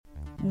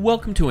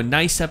Welcome to a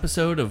nice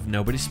episode of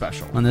Nobody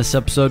Special. On this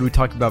episode, we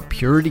talk about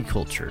purity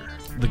culture.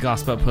 The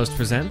Gospel Post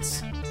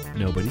presents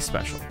Nobody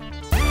Special.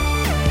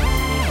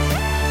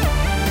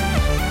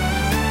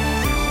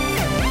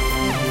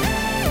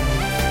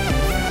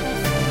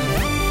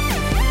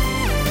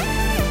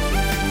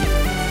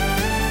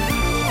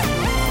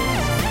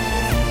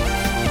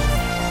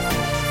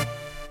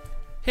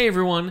 Hey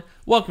everyone,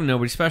 welcome to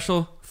Nobody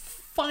Special.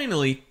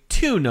 Finally,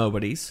 two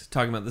nobodies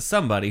talking about the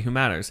somebody who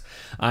matters.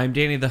 I'm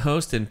Danny, the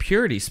host and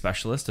purity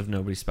specialist of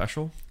Nobody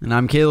Special. And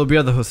I'm Caleb,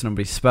 you're the host of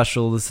Nobody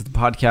Special. This is the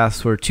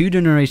podcast where two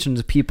generations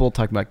of people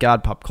talk about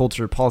God, pop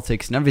culture,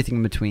 politics, and everything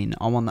in between,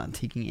 all while not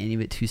taking any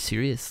of it too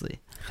seriously.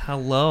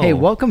 Hello. Hey,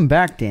 welcome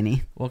back,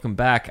 Danny. Welcome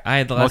back. I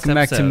had the last Welcome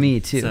back episode, to me,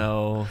 too.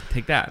 So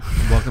take that.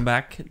 Welcome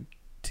back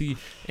to you.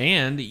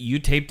 And you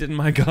taped it in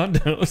my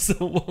condo,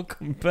 so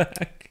welcome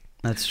back.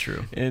 That's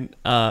true. And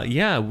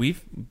yeah,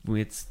 we've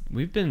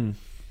been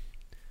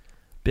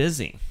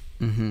busy.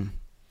 Mm-hmm.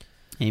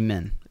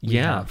 Amen.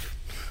 Yeah.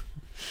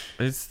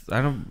 We've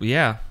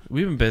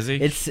been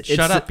busy.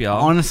 Shut up,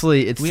 y'all.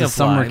 Honestly, it's We the have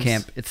summer lives.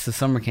 camp. It's the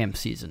summer camp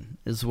season,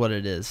 is what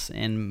it is.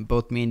 And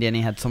both me and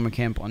Danny had summer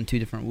camp on 2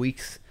 different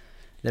weeks.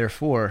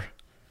 Therefore,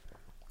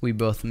 we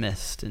both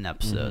missed an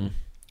episode.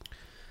 Mm-hmm.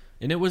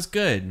 And it was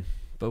good,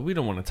 but we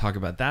don't want to talk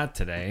about that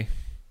today.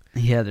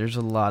 Yeah, there's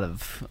a lot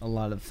of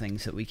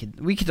things that we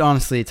could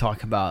honestly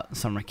talk about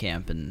summer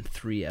camp in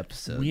 3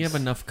 episodes. We have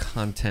enough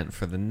content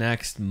for the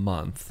next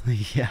month.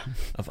 Yeah.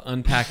 Of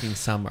unpacking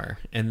summer,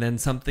 and then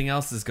something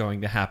else is going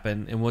to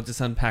happen, and we'll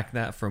just unpack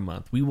that for a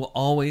month. We will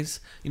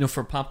always,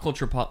 for pop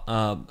culture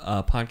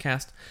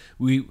podcast,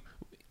 and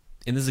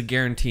this is a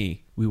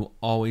guarantee, we will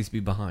always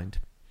be behind.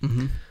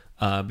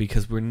 Mm-hmm.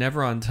 Because we're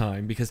never on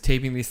time, because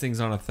taping these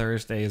things on a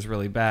Thursday is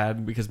really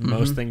bad, because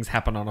most things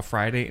happen on a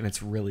Friday, and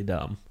it's really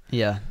dumb.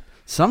 Yeah.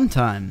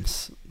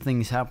 Sometimes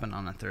things happen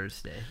on a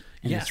Thursday,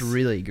 and Yes. it's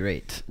really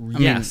great. I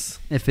Yes.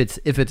 mean, if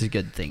it's a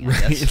good thing, I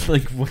Right? guess.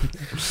 Like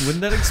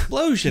when that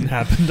explosion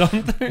happened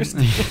on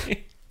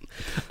Thursday.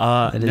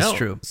 That is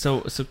true.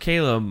 So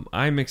Caleb,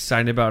 I'm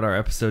excited about our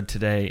episode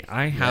today.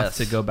 I have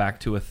to go back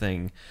to a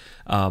thing.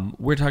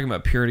 We're talking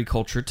about purity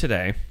culture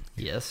today.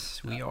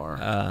 Yes, we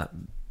are.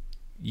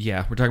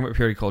 Yeah, we're talking about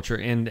purity culture,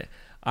 and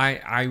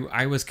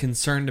I was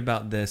concerned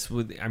about this.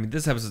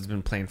 This episode's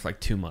been planned for like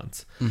 2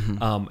 months,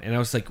 and I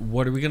was like,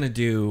 what are we gonna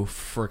do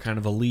for kind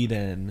of a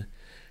lead-in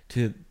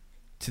to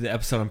the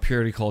episode on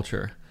purity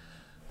culture?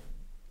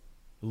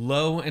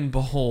 Lo and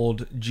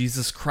behold,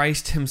 Jesus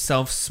Christ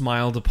himself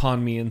smiled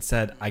upon me and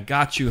said, I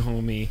got you,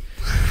 homie.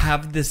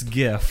 Have this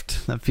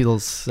gift. That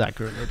feels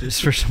sacrilegious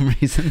for some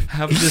reason.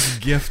 Have this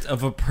gift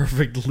of a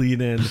perfect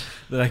lead-in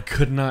that I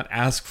could not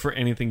ask for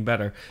anything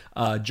better.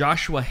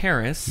 Joshua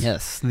Harris.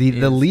 Yes, the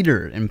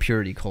leader in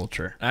purity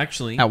culture.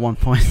 Actually, At one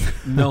point.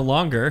 no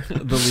longer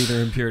the leader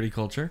in purity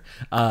culture.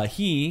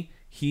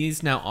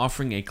 He's now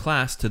offering a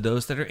class to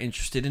those that are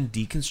interested in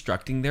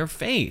deconstructing their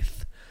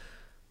faith.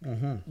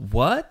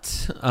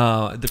 What?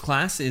 The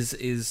class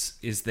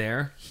is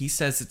there. He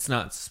says it's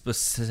not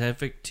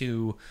specific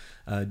to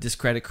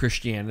discredit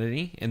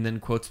Christianity, and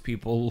then quotes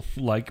people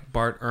like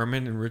Bart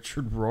Ehrman and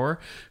Richard Rohr,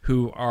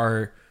 who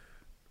are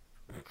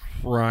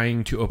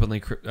trying to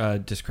openly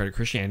discredit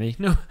Christianity.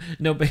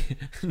 No,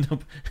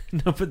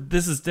 but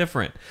this is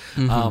different.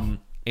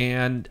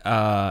 And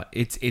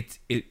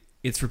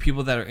it's for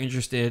people that are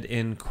interested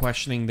in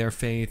questioning their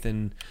faith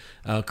and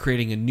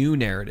creating a new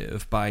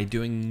narrative by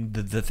doing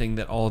the thing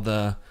that all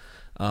the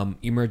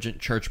emergent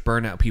church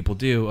burnout people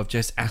do, of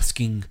just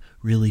asking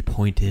really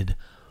pointed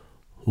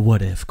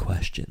what if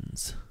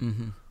questions.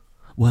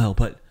 Well,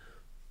 but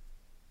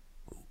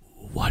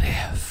what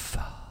if?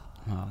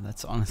 Oh,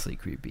 that's honestly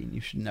creepy, and you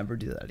should never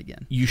do that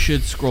again. You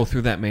should scroll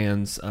through that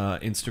man's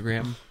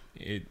Instagram.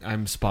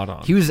 I'm spot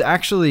on. He was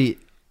actually...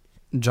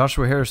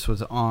 Joshua Harris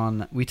was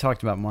on... We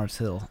talked about Mars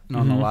Hill, and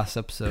on the last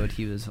episode,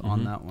 he was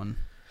on that one.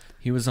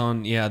 He was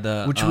on,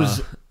 which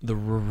was the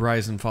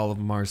Rise and Fall of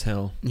Mars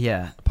Hill.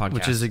 Yeah, podcast.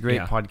 which is a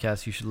great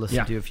podcast you should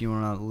listen to if you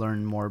want to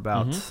learn more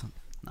about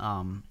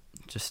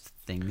just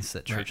things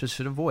that churches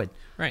should avoid.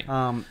 Right.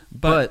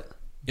 But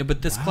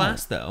this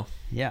class, though,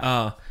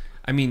 yeah.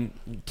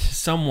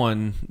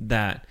 Someone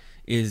that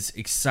is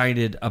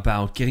excited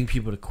about getting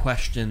people to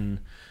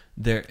question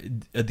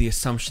the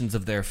assumptions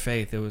of their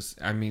faith. It was,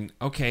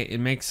 okay, it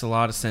makes a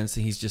lot of sense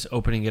that he's just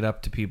opening it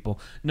up to people.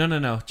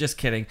 No, just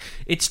kidding.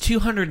 It's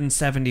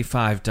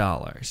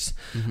 $275.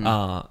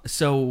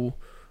 So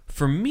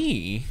for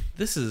me,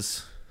 this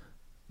is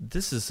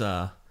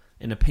an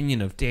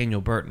opinion of Daniel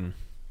Burton.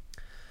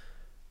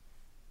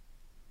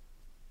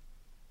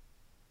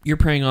 You're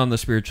preying on the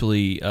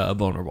spiritually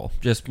vulnerable.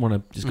 Just want to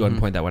go ahead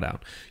and point that one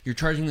out. You're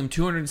charging them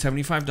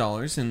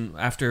 $275, and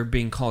after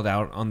being called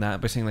out on that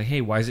by saying like, "Hey,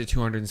 why is it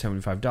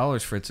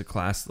 $275 for it's a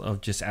class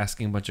of just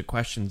asking a bunch of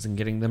questions and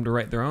getting them to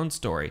write their own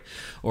story,"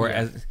 or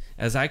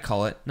as I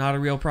call it, not a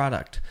real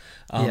product.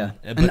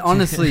 And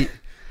honestly,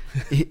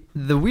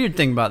 the weird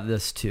thing about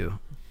this too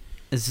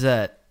is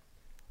that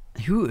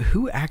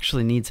Who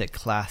actually needs a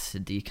class to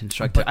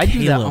deconstruct But it? I do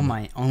that Caleb, on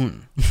my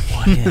own.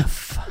 What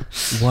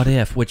if? What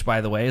if? Which, by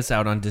the way, is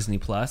out on Disney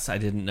Plus. I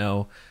didn't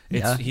know.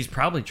 Yeah. He's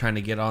probably trying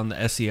to get on the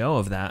SEO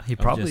of that. He of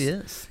probably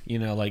just, is. You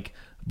know, like,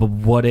 but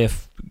what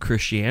if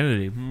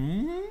Christianity?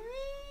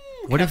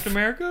 What Captain if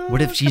America?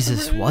 What if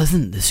Jesus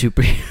wasn't the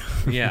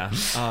superhero? Yeah.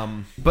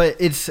 But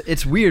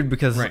it's weird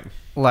because Right.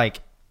 like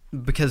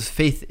because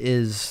faith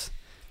is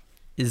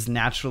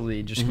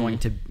naturally just going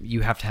to,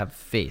 you have to have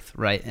faith,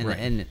 right? And Right.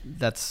 and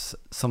that's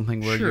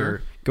something where Sure.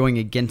 you're going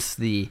against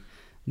the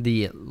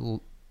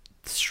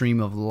stream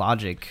of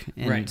logic,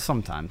 and Right.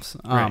 sometimes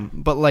Right.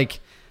 but like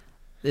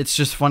it's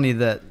just funny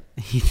that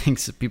he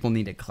thinks that people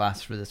need a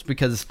class for this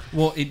because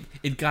Well,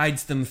 it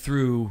guides them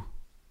through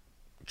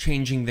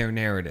changing their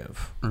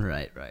narrative.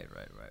 right.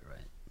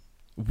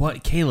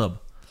 What, Caleb?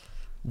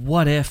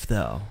 What if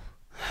though?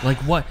 Like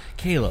what,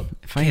 Caleb?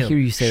 If I hear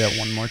you say that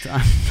one more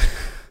time.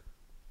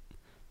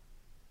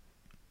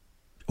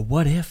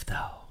 What if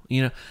though?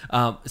 You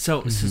know,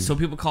 so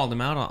people called him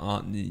out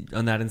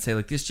on that and say,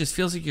 like, this just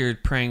feels like you're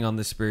preying on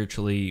the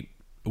spiritually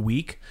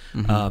weak,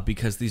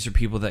 because these are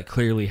people that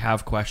clearly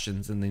have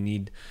questions and they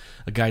need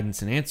a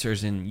guidance and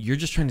answers, and you're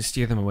just trying to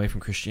steer them away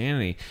from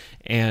Christianity.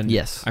 And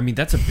Yes. I mean,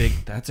 that's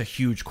a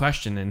huge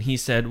question. And he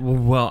said,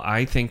 well,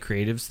 I think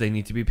creatives, they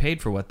need to be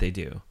paid for what they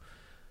do.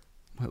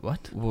 Wait,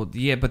 what? Well,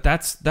 yeah, but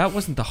that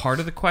wasn't the heart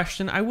of the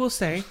question. I will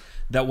say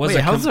that was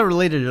Wait, how's that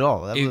related at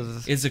all? That it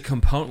was is a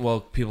component. Well,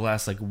 people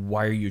ask, like,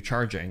 why are you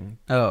charging?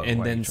 Oh, and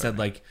why are then you said, charging?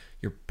 like,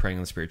 you're preying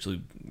on the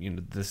spiritually, you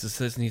know, this is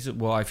this. And he said,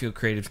 well, I feel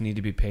creatives need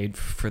to be paid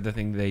for the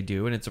thing they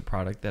do, and it's a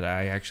product that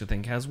I actually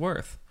think has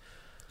worth.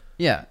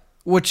 Yeah,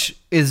 which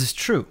is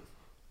true.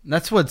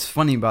 That's what's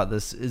funny about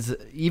this is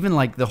even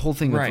like the whole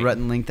thing with Right. Rhett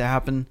and Link that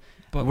happened.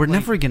 But We're like,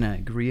 never gonna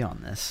agree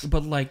on this.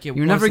 But like, You're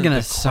never wasn't gonna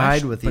the side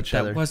question- with but each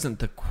that other. Wasn't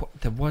the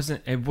that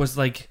wasn't. It was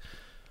like,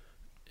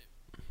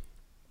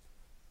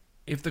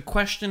 if the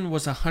question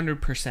was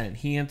 100%,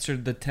 he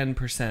answered the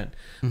 10%.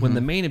 When the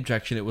main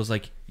objection, it was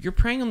like, you're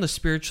preying on the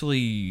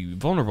spiritually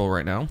vulnerable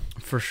right now.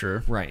 For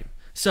sure. Right.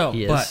 So,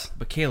 He but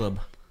is. Caleb,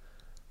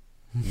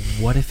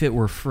 what if it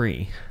were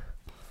free?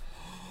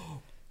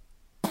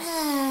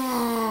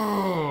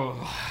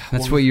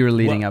 That's what you were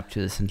leading up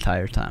to this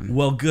entire time.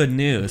 Well, good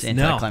news. It's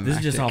No, this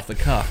is just anticlimactic. off the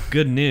cuff.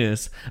 Good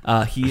news.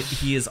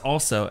 He is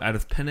also, out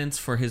of penance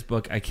for his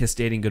book, I Kiss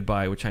Dating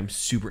Goodbye, which I'm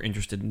super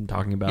interested in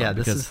talking about. Yeah,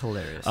 this because, is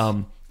hilarious.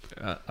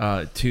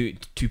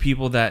 to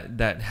people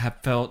that have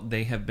felt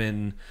they have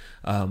been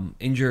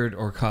injured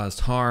or caused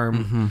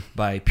harm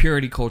by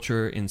purity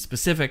culture, in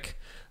specific,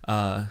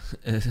 a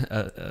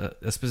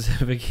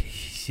specific,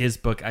 his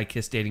book I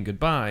Kiss Dating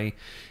Goodbye,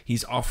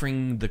 he's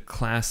offering the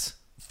class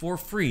for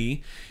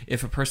free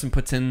if a person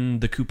puts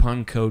in the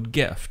coupon code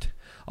GIFT.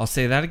 I'll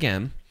say that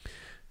again.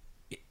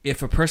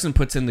 If a person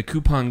puts in the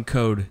coupon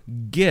code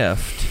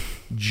GIFT,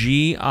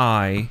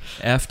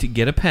 G-I-F-T,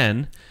 get a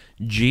pen,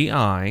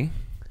 G-I-F-T,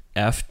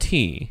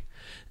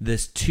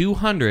 this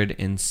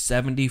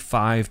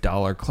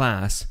 $275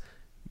 class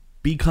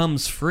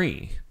becomes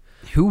free.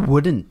 Who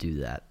wouldn't do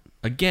that?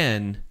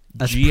 Again,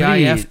 That's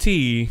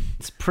G-I-F-T,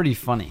 It's pretty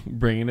funny.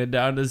 bringing it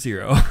down to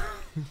zero.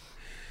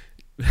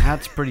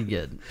 That's pretty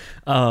good.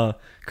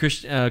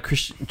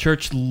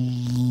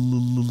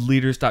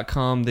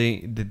 Churchleaders.com,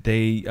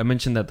 I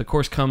mentioned that the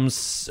course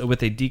comes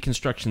with a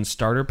deconstruction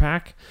starter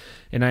pack,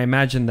 and I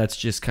imagine that's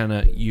just kind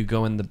of, you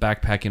go in the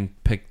backpack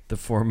and pick the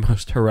four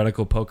most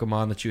heretical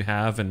Pokemon that you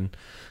have, and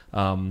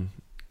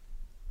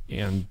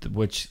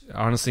which,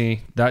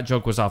 honestly, that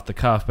joke was off the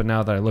cuff, but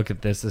now that I look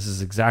at this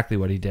is exactly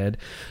what he did.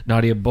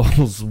 Nadia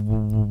Bowles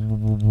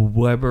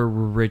Weber,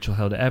 Rachel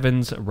Held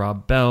Evans,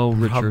 Rob Bell,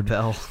 Richard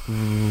Bell.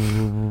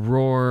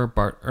 Rohr,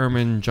 Bart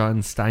Ehrman,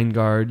 John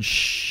Steingard,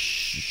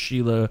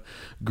 Sheila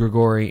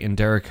Grigori, and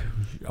Derek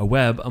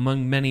Webb,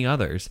 among many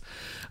others.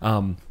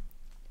 That's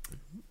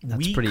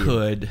We pretty-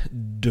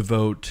 could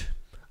devote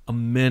a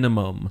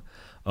minimum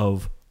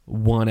of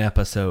one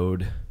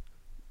episode,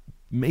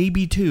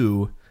 maybe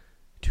two,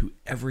 to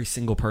every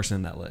single person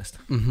in that list.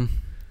 Mm-hmm.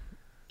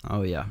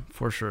 Oh yeah,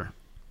 for sure.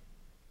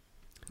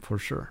 For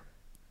sure.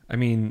 I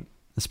mean,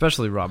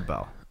 Especially Rob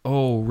Bell.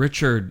 oh,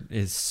 Richard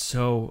is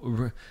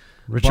so...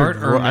 Richard Bart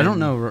Rohr. I Ehrman. don't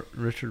know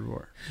Richard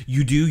Rohr.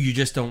 You do, you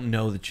just don't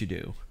know that you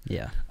do.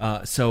 Yeah.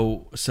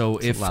 So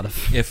if a lot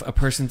of- if a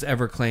person's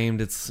ever claimed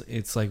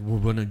it's like,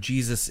 well, no,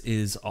 Jesus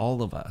is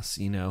all of us,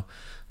 you know,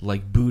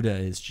 like Buddha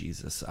is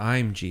Jesus,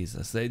 I'm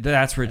Jesus.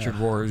 That's Richard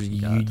Rohr's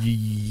God.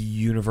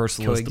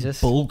 universalist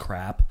Coexist? bull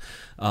crap.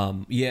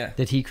 Yeah.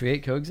 Did he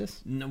create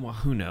Coexist? No, well,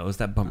 who knows?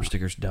 That bumper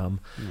sticker's dumb.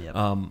 Yep.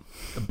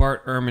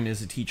 Bart Ehrman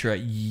is a teacher at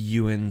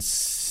UNC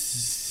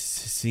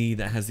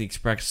that has the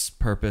express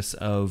purpose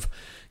of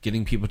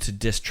getting people to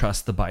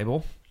distrust the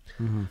Bible.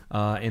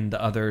 And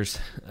the others,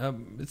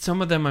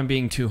 some of them I'm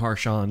being too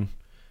harsh on,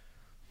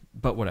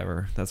 but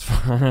whatever, that's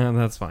fine.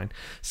 That's fine.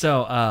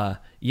 So,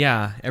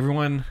 yeah,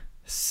 everyone,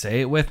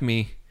 say it with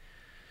me.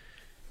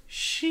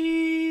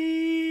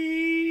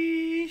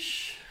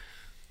 Sheesh.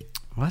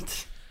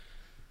 What?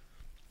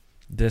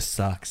 This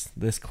sucks.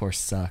 This course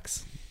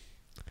sucks.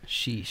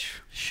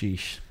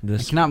 Sheesh. I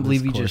cannot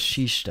believe you just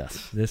sheeshed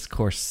us. This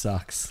course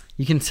sucks.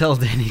 You can tell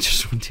Danny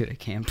just went to a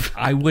camp.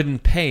 I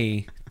wouldn't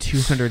pay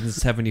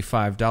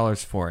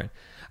 $275 for it.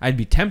 I'd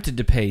be tempted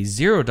to pay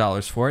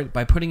 $0 for it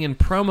by putting in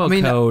promo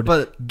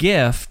code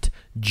GIFT,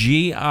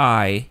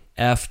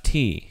 GIFT.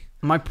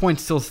 My point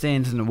still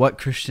stands in what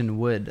Christian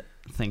would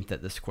think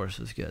that this course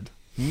is good.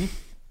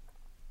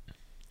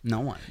 No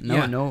one.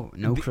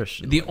 No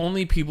Christian. The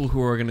only people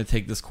who are going to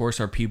take this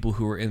course are people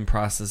who are in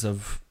process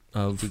of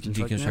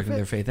deconstructing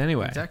their faith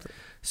anyway. Exactly.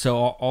 So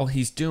all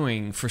he's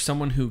doing, for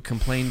someone who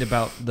complained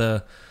about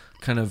the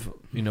kind of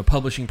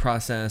publishing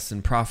process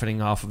and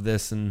profiting off of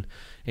this and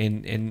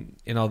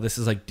all this,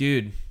 is like,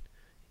 dude,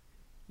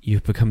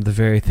 you've become the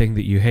very thing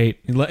that you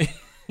hate. Like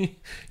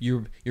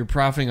you're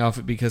profiting off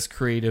it because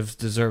creatives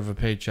deserve a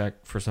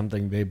paycheck for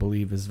something they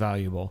believe is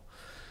valuable.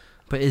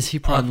 But is he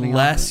profiting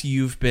unless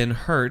you've been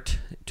hurt,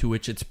 to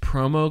which it's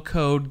promo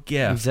code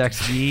GIFT,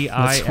 exactly.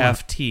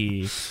 GIFT.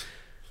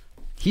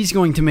 He's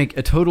going to make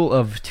a total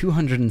of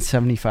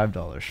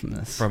 $275 from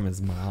this. From his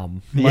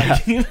mom. Yeah.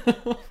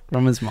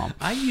 From his mom.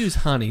 I use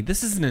Honey.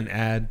 This isn't an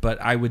ad,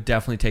 but I would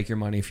definitely take your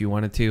money if you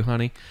wanted to,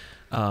 Honey.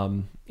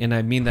 And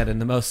I mean that in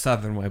the most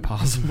southern way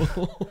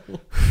possible.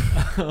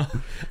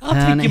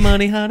 I'll take your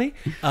money, honey.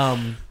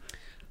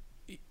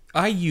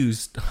 I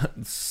used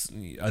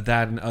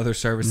that and other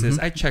services.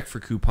 I check for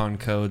coupon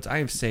codes. I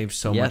have saved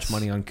so much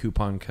money on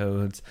coupon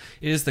codes.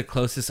 It is the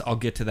closest I'll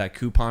get to that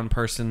coupon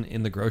person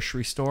in the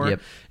grocery store,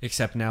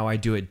 except now I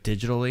do it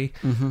digitally.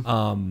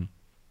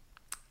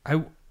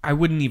 I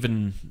wouldn't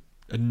even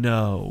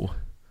know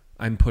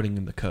I'm putting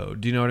in the code.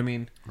 Do you know what I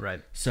mean?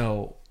 Right.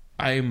 So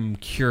I'm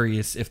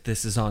curious if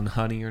this is on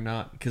Honey or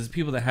not, because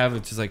people that have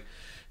it's just like,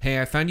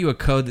 hey, I found you a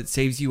code that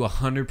saves you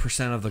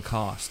 100% of the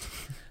cost.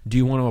 Do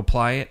you want to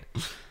apply it?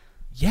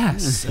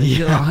 Yes.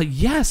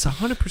 Yes,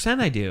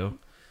 100% I do.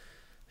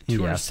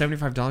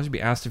 $275 to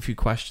be asked a few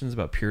questions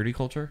about purity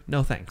culture?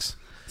 No, thanks.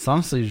 It's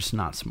honestly just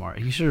not smart.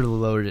 You should have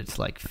lowered it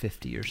to like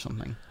 50 or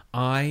something.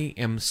 I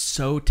am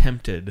so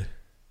tempted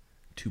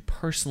to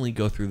personally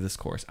go through this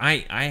course.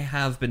 I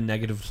have been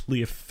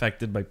negatively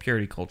affected by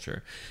purity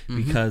culture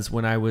because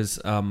when I was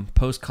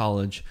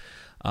post-college,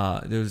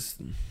 there's...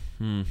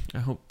 I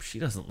hope she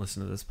doesn't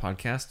listen to this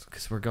podcast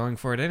because we're going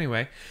for it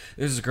anyway.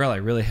 There's a girl I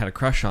really had a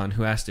crush on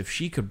who asked if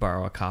she could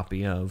borrow a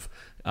copy of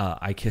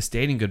I Kissed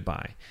Dating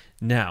Goodbye.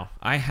 Now,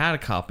 I had a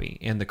copy,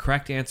 and the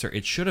correct answer,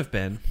 it should have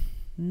been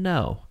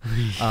no.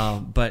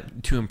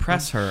 But to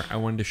impress her, I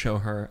wanted to show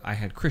her I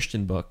had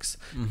Christian books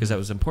because that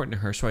was important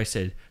to her. So I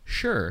said,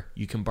 sure,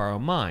 you can borrow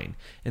mine.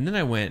 And then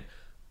I went,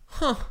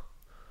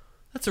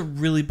 that's a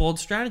really bold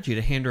strategy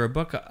to hand her a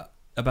book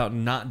about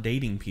not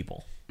dating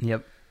people.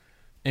 Yep.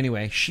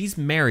 Anyway, she's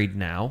married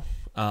now.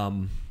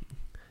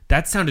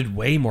 That sounded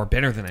way more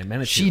bitter than I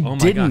meant it to. She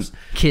didn't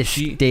kiss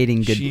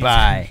dating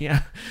goodbye.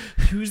 Yeah.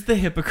 Who's the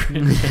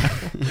hypocrite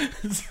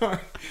now? Sorry.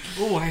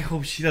 Oh, I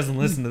hope she doesn't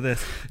listen to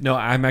this. No,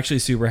 I'm actually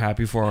super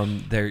happy for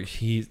him.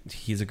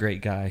 He's a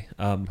great guy.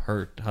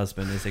 Her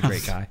husband is a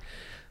great guy.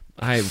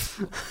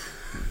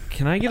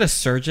 Can I get a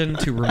surgeon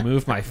to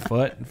remove my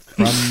foot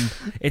from...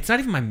 It's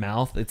not even my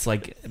mouth. It's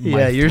like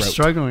my you're throat.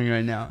 Struggling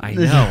right now. I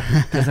know.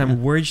 Because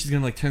I'm worried she's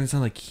going to turn this on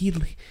like,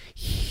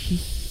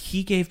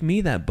 he gave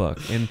me that book.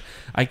 And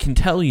I can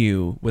tell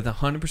you with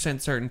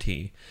 100%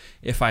 certainty,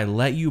 if I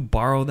let you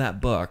borrow that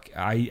book,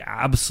 I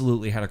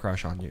absolutely had a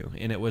crush on you.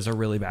 And it was a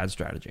really bad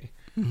strategy.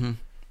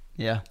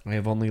 Yeah. I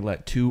have only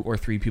let 2 or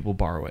 3 people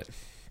borrow it.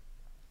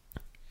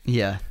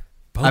 Yeah.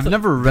 I've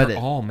never read it.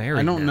 All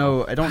married. I don't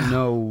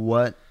know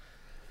what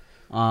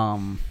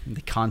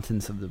the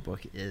contents of the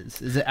book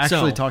is. Is it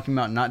actually talking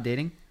about not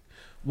dating?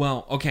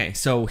 Well, okay.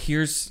 So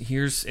here's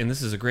and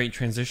this is a great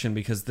transition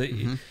because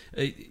this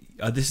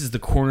is the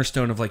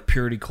cornerstone of like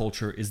purity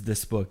culture. Is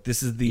this book?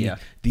 This is the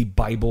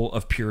Bible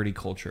of purity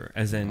culture.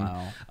 As in,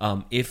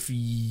 if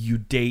you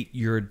date,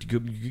 you're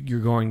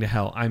going to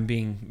hell. I'm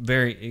being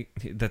very.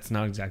 That's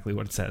not exactly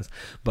what it says,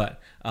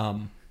 but.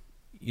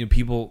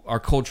 Our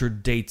culture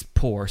dates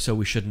poor, so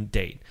we shouldn't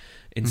date.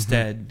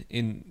 Instead,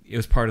 it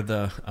was part of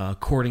the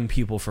courting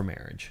people for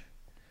marriage.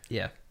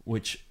 Yeah.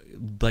 Which,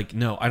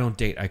 no, I don't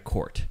date, I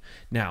court.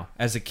 Now,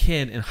 as a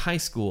kid in high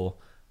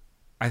school,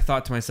 I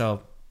thought to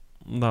myself,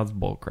 that's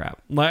bull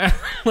crap.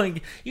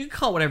 Like you can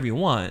call it whatever you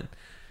want.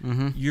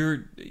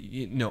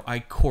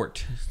 I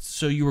court.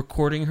 So you were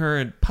courting her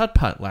at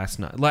putt-putt last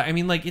night.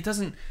 It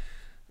doesn't...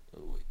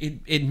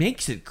 It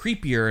makes it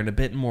creepier and a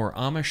bit more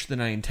Amish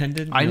than I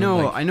intended. I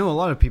know a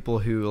lot of people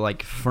who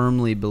like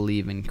firmly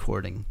believe in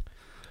courting.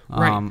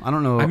 Right. I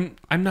don't know.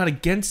 I'm not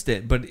against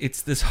it, but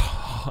it's this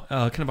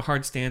kind of a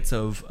hard stance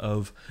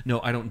of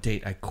no, I don't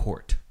date, I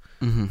court.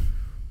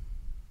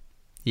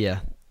 Yeah,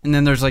 and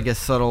then there's like a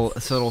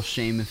subtle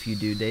shame if you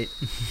do date.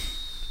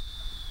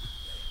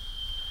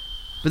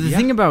 But the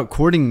thing about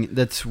courting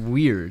that's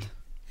weird,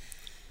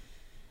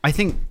 I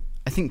think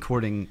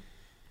courting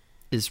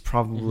is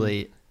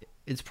probably.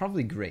 It's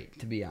probably great,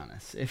 to be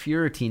honest. If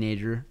you're a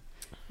teenager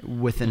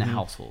within a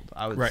household,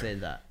 I would say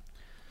that.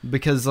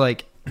 Because,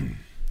 like,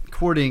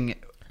 courting,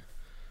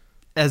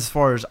 as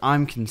far as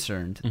I'm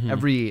concerned, Mhm.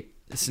 every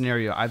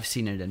scenario I've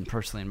seen it in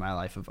personally in my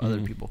life of other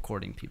Mhm. people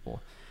courting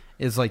people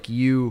is like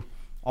you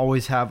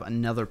always have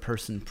another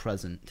person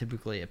present,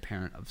 typically a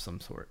parent of some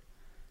sort.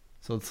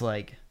 So it's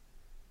like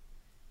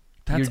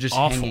That's you're just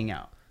awful. hanging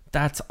out.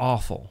 That's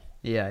awful.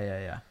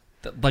 Yeah.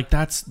 Like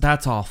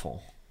that's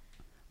awful.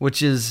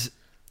 Which is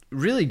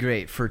really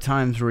great for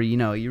times where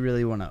you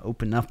really want to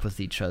open up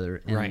with each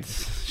other and Right.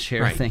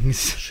 share Right. things.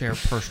 Share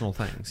personal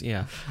things.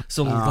 Yeah.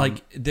 So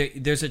like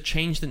there's a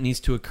change that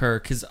needs to occur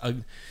because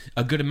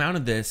a good amount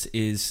of this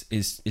is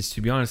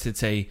to be honest,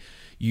 it's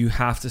you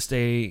have to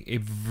stay a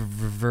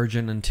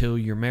virgin until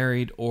you're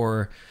married,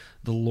 or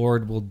the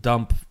Lord will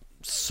dump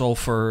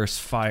sulfurous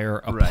fire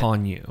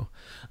upon you.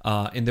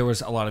 And there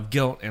was a lot of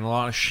guilt and a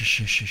lot of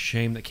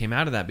shame that came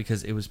out of that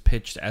because it was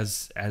pitched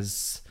as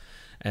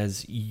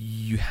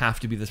you have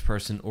to be this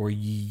person or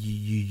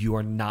you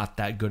are not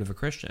that good of a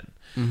Christian.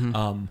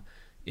 And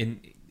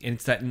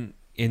it's that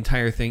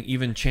entire thing.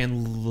 Even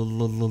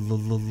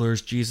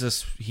Chandler's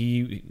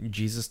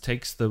Jesus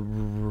takes the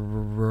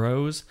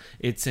rose.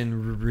 It's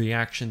in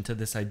reaction to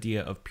this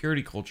idea of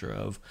purity culture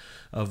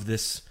of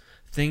this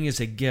thing is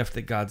a gift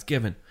that God's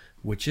given,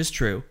 which is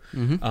true,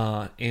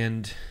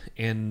 and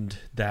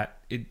that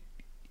it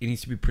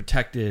needs to be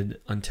protected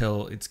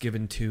until it's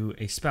given to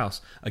a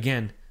spouse.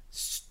 Again,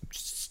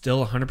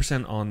 still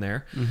 100% on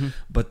there,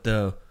 but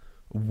the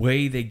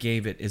way they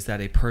gave it is that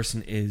a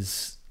person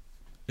is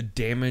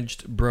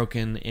damaged,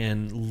 broken,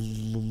 and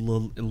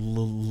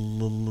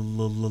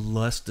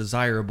less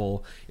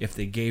desirable if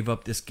they gave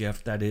up this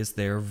gift that is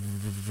their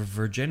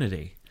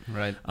virginity.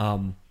 Right.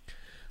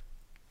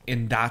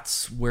 And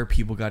that's where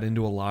people got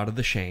into a lot of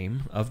the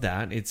shame of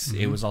that.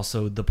 It was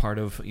also the part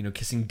of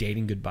kissing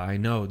dating goodbye.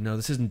 No,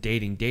 this isn't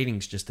dating.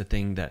 Dating's just a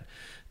thing that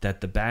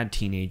the bad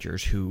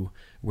teenagers who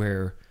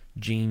wear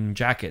jean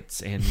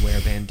jackets and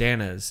wear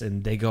bandanas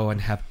and they go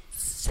and have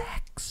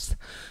sex,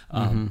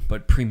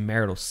 but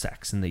premarital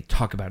sex, and they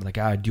talk about it like,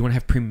 do you want to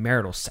have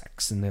premarital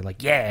sex? And they're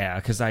like, yeah,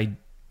 because I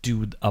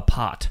do a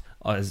pot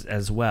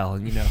as well,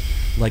 and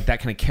like that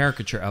kind of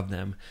caricature of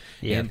them.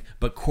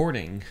 But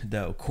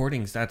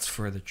courting's that's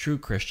for the true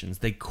Christians.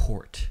 They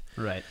court,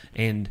 Right.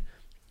 and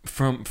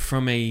from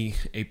a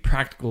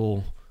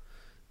practical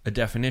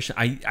definition,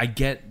 I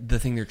get the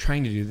thing they're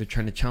trying to do. They're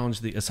trying to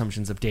challenge the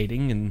assumptions of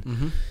dating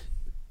and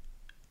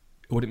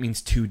what it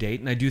means to date,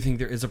 and I do think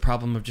there is a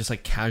problem of just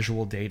like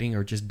casual dating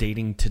or just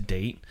dating to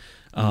date.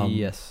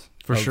 Yes,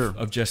 for sure.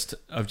 Of just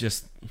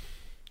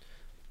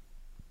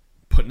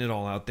putting it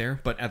all out there,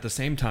 but at the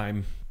same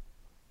time,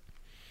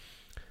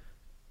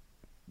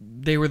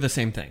 they were the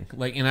same thing.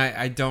 Like, and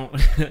I don't,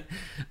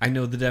 I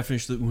know the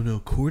definition that, no,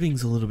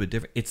 courting's a little bit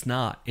different. It's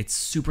not. It's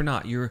super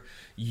not.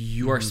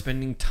 You are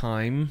spending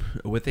time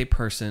with a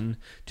person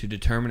to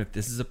determine if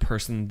this is a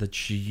person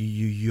that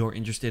you're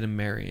interested in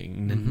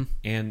marrying.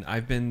 And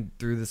I've been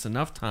through this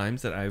enough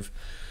times that I've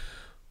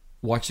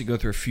watched it go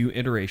through a few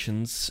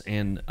iterations.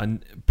 And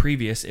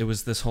previous, it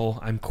was this whole,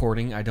 I'm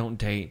courting, I don't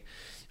date.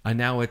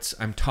 Now it's,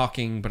 I'm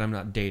talking, but I'm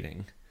not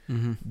dating.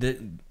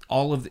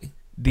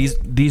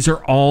 These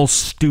are all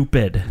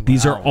stupid. Wow.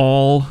 These are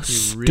all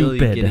stupid. Really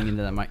getting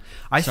into that, Mike.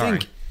 I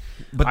think,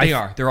 but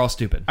they're all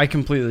stupid. I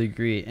completely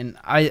agree, and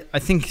I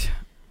think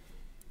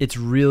it's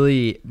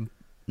really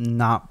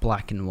not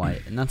black and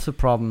white, and that's the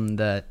problem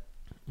that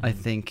I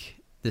think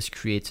this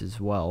creates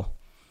as well.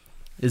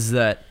 Is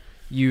that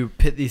you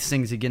pit these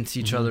things against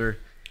each other,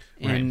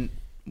 and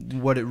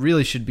what it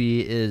really should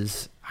be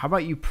is, how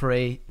about you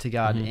pray to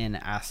God and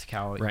ask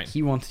how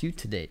He wants you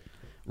to date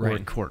or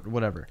court,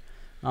 whatever.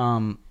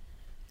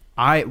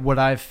 What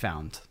I've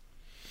found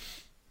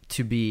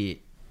to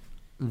be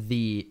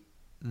the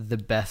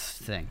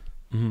best thing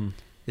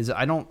is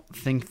I don't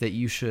think that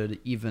you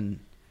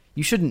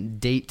shouldn't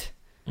date.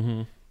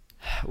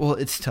 Well,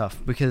 it's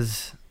tough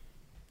because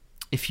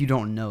if you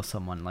don't know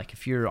someone, like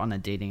if you're on a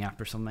dating app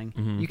or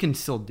something, you can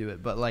still do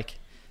it. But like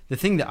the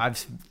thing that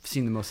I've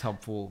seen the most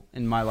helpful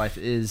in my life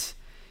is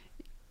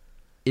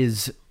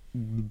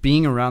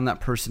being around that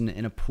person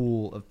in a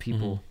pool of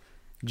people.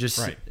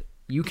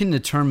 You can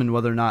determine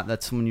whether or not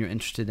that's someone you're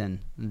interested in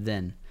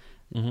then.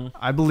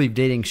 I believe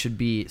dating should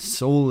be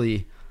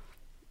solely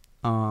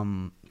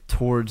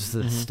towards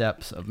the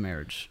steps of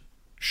marriage.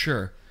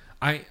 Sure.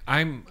 I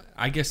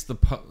guess the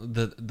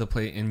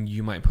play, and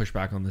you might push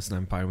back on this, and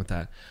I'm fine with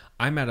that.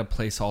 I'm at a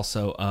place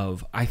also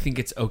of, I think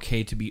it's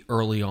okay to be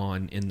early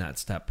on in that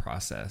step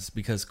process,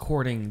 because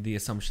courting, the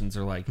assumptions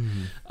are like,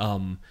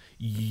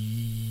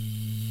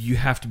 you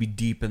have to be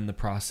deep in the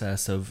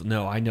process of,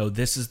 no, I know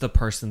this is the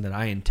person that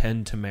I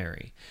intend to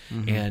marry.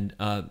 And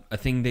a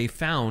thing they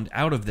found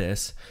out of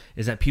this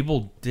is that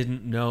people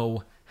didn't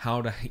know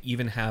how to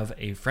even have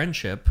a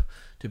friendship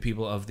to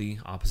people of the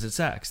opposite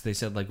sex. They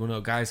said, like, well,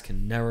 no, guys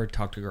can never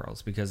talk to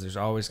girls because there's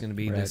always going to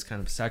be this kind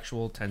of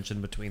sexual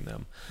tension between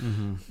them.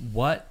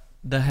 What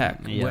the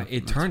heck? Yeah,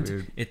 it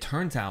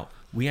turns out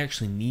we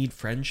actually need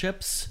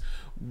friendships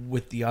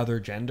with the other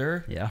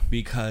gender.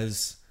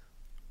 Because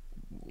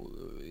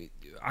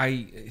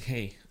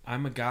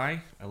I'm a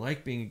guy. I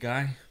like being a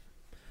guy.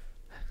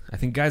 I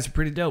think guys are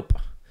pretty dope.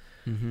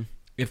 Mm-hmm.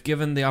 If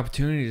given the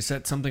opportunity to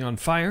set something on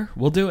fire,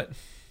 we'll do it.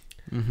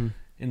 Mm-hmm.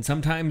 And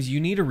sometimes you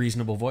need a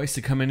reasonable voice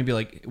to come in and be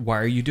like, why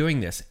are you doing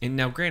this? And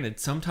now,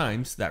 granted,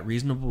 sometimes that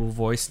reasonable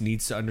voice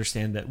needs to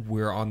understand that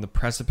we're on the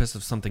precipice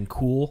of something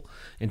cool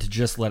and to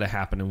just let it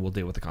happen and we'll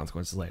deal with the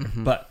consequences later.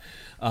 Mm-hmm. But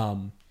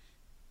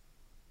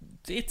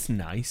it's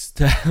nice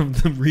to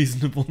have the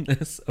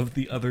reasonableness of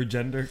the other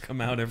gender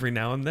come out every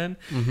now and then.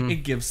 Mm-hmm. It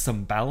gives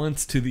some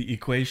balance to the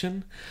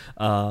equation,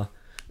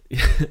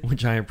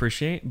 which I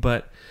appreciate.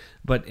 But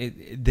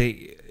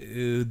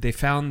they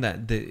found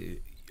that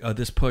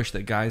this push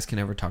that guys can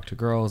never talk to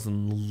girls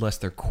unless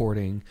they're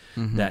courting,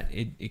 Mm-hmm. that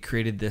it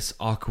created this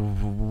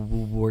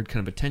awkward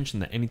kind of a tension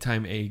that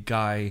anytime a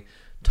guy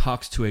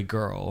talks to a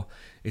girl,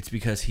 it's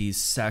because he's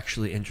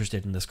sexually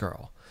interested in this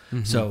girl.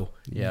 Mm-hmm. So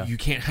Yeah. you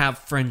can't have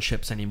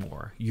friendships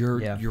anymore. You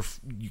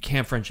can't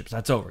have friendships.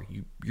 That's over.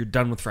 You're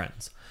done with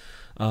friends.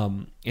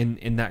 And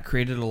that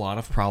created a lot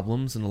of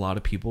problems in a lot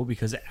of people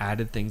because it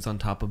added things on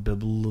top of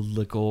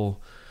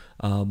biblical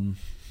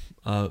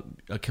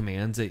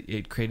commands.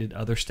 It created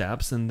other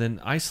steps and then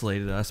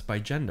isolated us by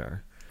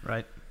gender.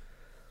 Right.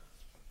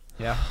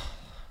 Yeah.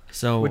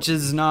 So, Which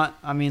is not,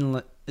 I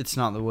mean, it's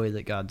not the way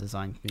that God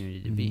designed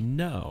community to be.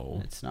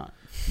 no, It's not.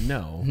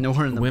 no.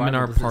 Nowhere in the Women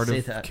Bible are does it part say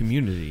of that.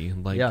 community.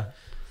 Like, Yeah.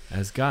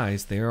 as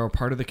guys, they are a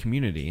part of the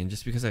community. And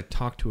just because I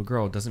talk to a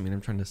girl doesn't mean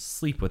I'm trying to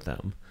sleep with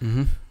them.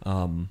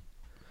 Mm-hmm.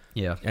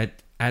 Yeah.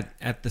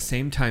 At the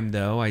same time,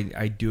 though,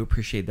 I do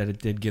appreciate that it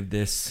did give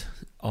this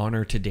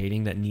honor to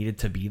dating that needed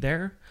to be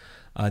there.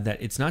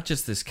 That it's not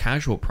just this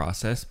casual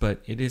process,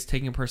 but it is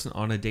taking a person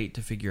on a date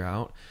to figure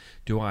out,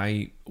 do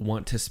I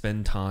want to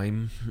spend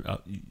time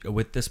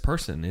with this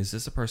person? Is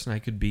this a person I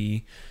could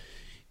be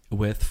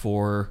with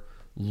for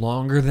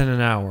longer than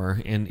an hour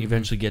and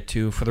eventually get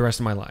to for the rest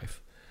of my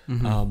life?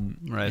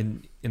 Mm-hmm. Right.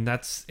 And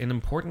that's an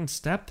important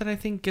step that I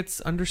think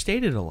gets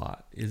understated a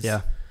lot.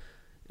 Yeah.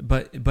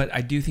 But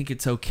I do think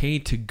it's okay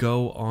to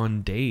go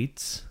on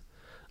dates,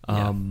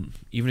 even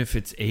if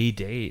it's a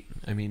date.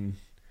 I mean,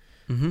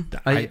 Mm-hmm.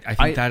 I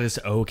think that is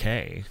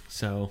okay.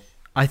 So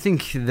I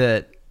think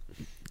that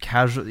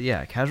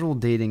casual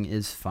dating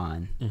is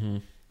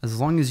fine as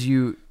long as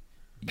you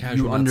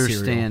casual, not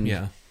understand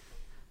serial.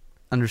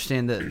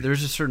 understand that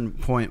there's a certain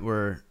point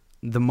where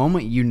the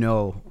moment you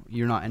know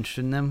you're not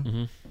interested in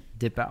them,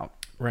 dip out,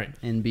 right,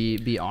 and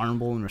be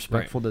honorable and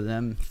respectful to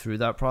them through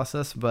that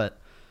process. But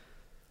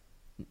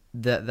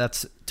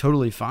that's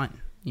totally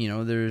fine. You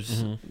know,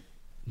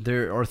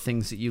 there are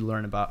things that you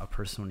learn about a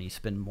person when you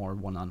spend more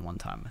one-on-one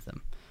time with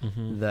them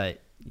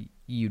that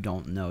you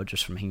don't know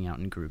just from hanging out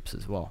in groups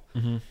as well.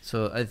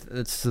 So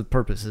that's the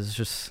purpose. Is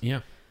just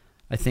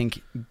I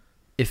think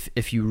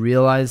if you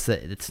realize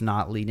that it's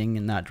not leading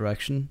in that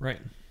direction, right,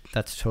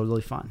 that's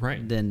totally fine.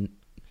 Right. Then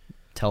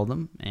tell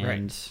them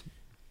and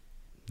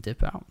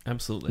dip out.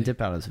 Absolutely.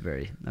 Dip out is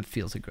that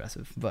feels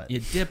aggressive, but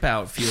dip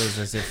out feels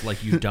as if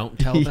like you don't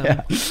tell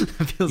them. it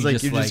feels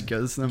like you just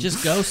ghost them.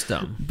 Just ghost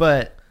them.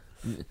 But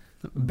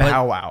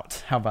bow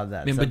out. How about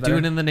that? I mean, but do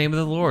it in the name of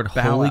the Lord.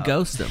 Holy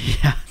Ghost them.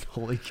 Yeah,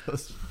 Holy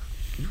Ghost.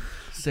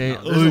 Say,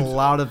 there's a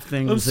lot of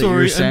things I'm that sorry,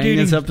 you're I'm saying in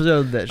this dating-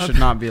 episode that should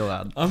not be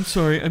allowed. I'm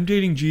sorry, I'm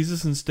dating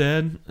Jesus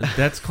instead.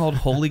 That's called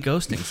holy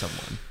ghosting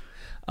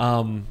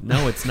someone.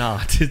 No, it's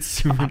not.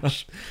 It's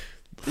not.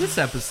 This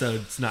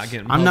episode's not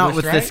getting published, I'm not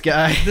with right? this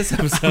guy. This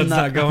episode's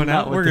not going I'm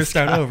not out. with We're gonna this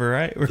start guy. over,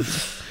 right?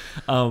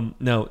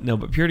 No,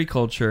 but purity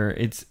culture,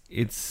 it's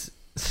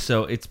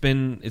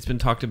been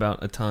talked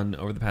about a ton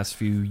over the past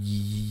few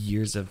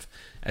years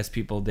as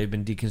people, they've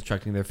been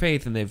deconstructing their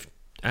faith, and they've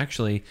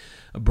actually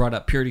brought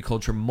up purity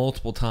culture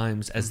multiple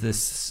times as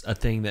this a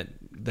thing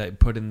that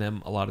put in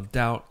them a lot of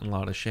doubt and a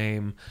lot of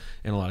shame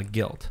and a lot of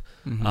guilt.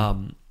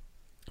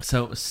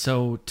 So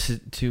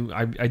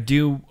I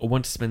do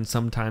want to spend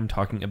some time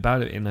talking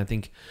about it, and I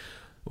think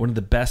one of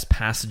the best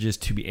passages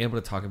to be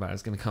able to talk about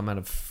is going to come out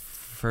of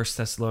 1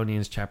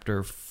 Thessalonians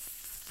chapter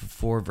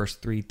 4 verse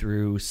 3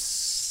 through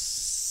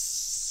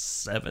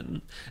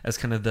 7 as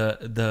kind of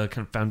the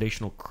kind of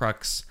foundational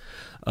crux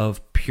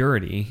of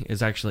purity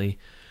is actually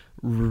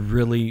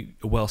really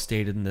well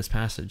stated in this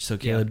passage. So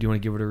Caleb, do you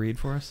want to give it a read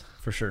for us?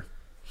 For sure.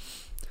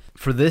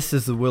 For this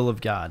is the will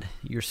of God,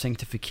 your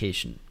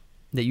sanctification,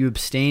 that you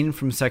abstain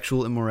from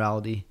sexual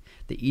immorality,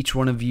 that each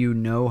one of you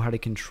know how to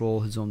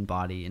control his own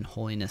body in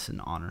holiness and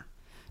honor,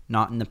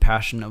 not in the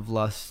passion of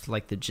lust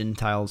like the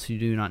Gentiles who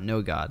do not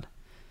know God,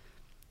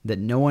 that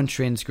no one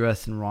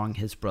transgress and wrong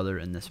his brother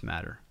in this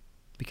matter,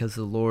 because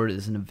the Lord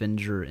is an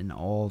avenger in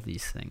all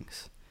these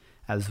things,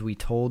 as we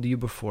told you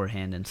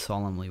beforehand and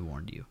solemnly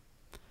warned you.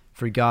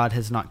 For God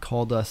has not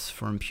called us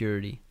for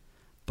impurity,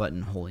 but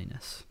in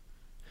holiness.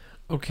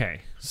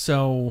 Okay,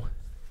 so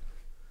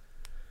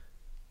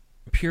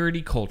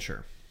purity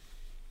culture.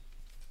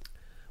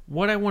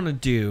 What I want to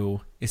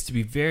do is to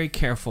be very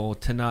careful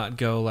to not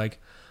go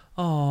like,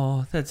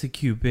 oh, that's a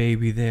cute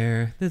baby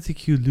there. That's a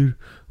cute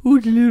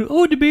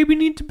little, the baby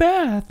needs a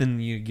bath.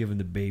 And you give him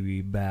the baby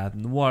a bath,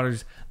 and the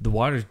water's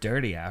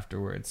dirty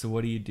afterwards. So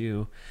what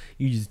do?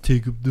 You just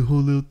take up the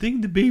whole little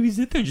thing. The baby's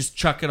in there, and just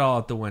chuck it all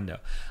out the window.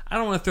 I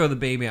don't want to throw the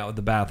baby out with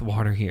the bath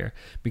water here,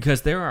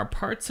 because there are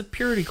parts of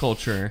purity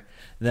culture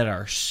that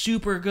are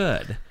super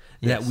good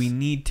that we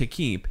need to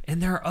keep,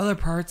 and there are other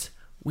parts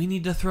we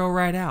need to throw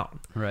right out.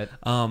 Right.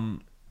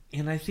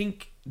 And I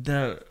think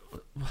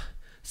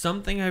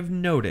something I've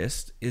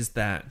noticed is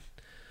that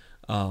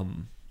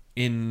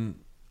in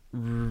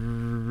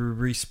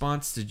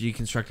response to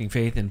deconstructing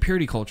faith and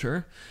purity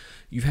culture,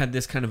 you've had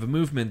this kind of a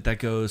movement that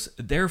goes,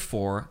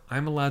 therefore,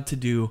 I'm allowed to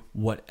do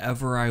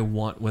whatever I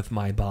want with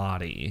my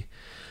body,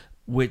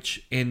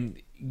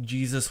 and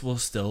Jesus will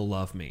still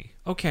love me.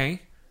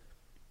 Okay.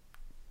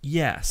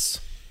 Yes.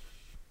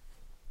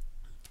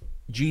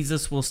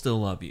 Jesus will still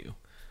love you.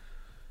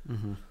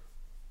 Mm-hmm.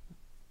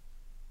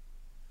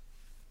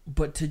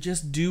 But to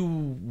just do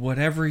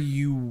whatever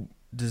you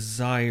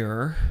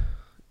desire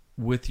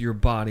with your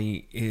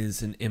body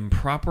is an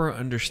improper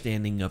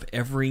understanding of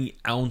every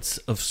ounce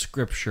of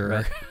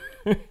scripture.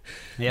 Right.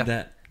 Yeah.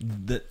 that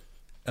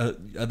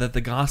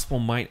the gospel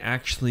might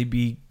actually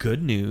be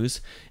good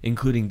news,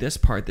 including this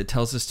part that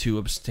tells us to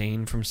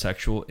abstain from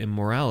sexual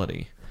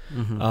immorality.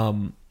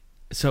 Mm-hmm.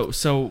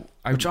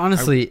 Which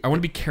honestly, I want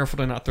to be careful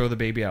to not throw the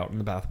baby out in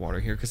the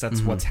bathwater here, because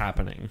that's what's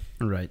happening.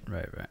 Right.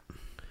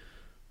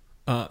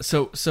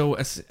 So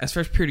as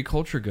far as purity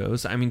culture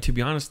goes, I mean, to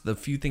be honest, the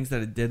few things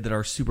that it did that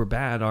are super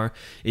bad are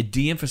it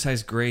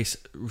de-emphasized grace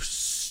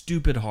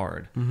stupid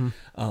hard.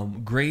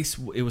 Mm-hmm. Grace,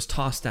 it was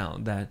tossed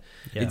down.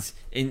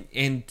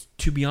 And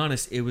to be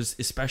honest, it was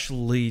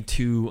especially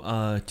to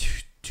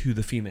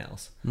the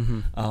females.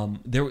 Mm-hmm.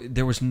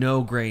 There was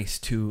no grace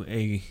to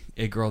a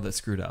girl that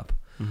screwed up.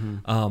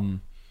 Mm-hmm.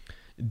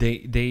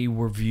 They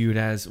were viewed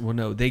as, well,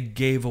 no, they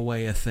gave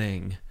away a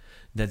thing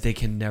that they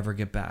can never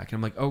get back. And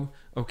I'm like, oh,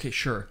 okay,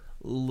 sure.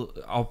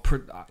 I'll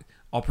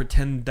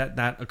pretend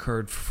that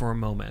occurred for a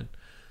moment.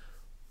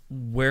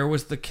 Where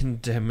was the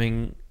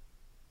condemning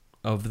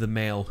of the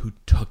male who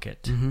took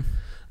it?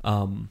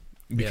 Mm-hmm.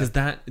 Because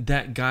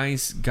that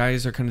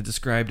guys are kind of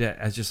described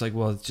as just like,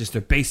 well, it's just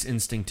their base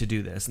instinct to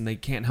do this, and they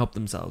can't help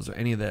themselves or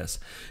any of this,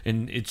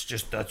 and it's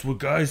just that's what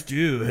guys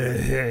do.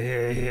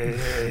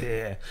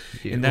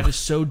 And that is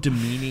so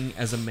demeaning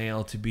as a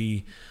male to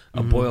be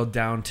boiled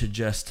down to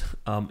just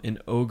an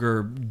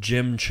ogre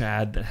gym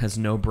Chad that has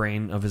no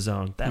brain of his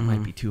own. That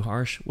might be too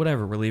harsh.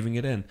 Whatever, we're leaving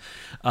it in.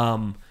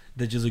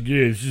 They're just like,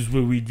 yeah, it's just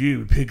what we do.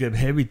 We pick up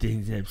heavy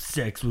things and have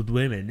sex with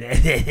women.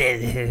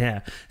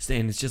 And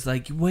it's just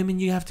like, women,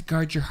 you have to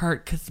guard your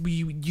heart, because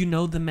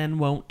the men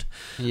won't.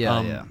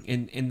 Yeah.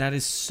 And that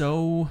is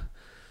so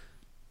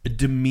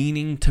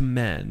demeaning to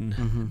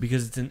men,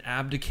 because it's an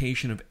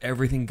abdication of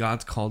everything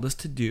God's called us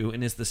to do,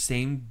 and it's the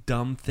same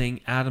dumb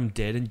thing Adam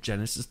did in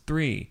Genesis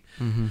 3,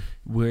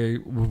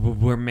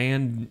 where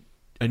man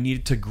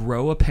needed to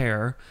grow a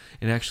pair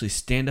and actually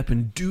stand up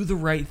and do the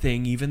right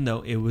thing, even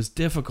though it was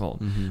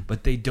difficult.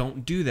 But they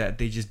don't do that.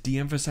 They just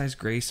de-emphasize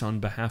grace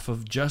on behalf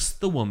of just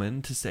the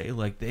woman, to say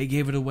like they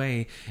gave it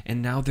away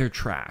and now they're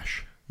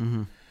trash.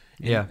 And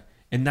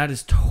that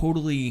is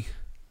totally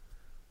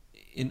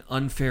an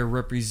unfair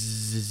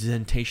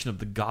representation of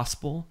the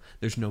gospel.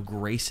 There's no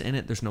grace in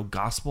it. There's no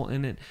gospel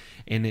in it,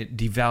 and it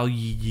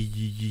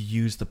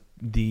devalues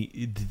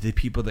the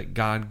people that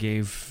God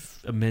gave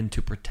men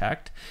to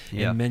protect.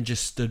 And men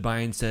just stood by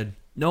and said,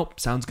 "Nope,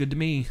 sounds good to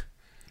me."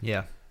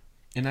 Yeah.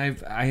 And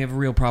I have a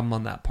real problem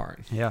on that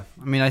part. Yeah.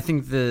 I mean, I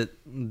think the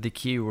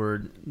key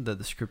word that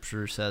the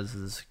scripture says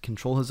is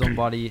control his own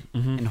body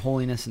in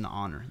holiness and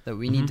honor. That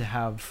we need to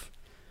have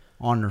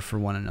honor for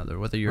one another,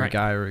 whether you're a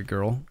guy or a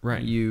girl.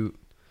 Right.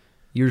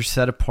 You're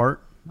set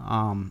apart,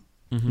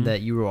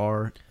 that you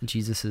are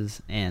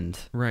Jesus's, and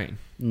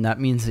that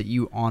means that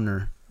you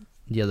honor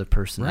the other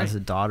person as a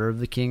daughter of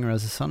the king or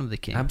as a son of the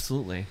king.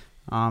 Absolutely.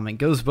 It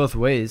goes both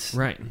ways.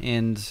 Right.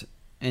 And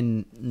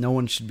no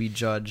one should be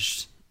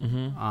judged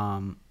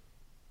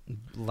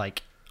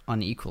like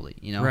unequally,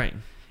 you know? Right.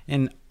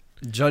 And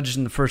judged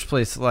in the first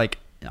place, like,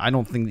 I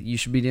don't think that you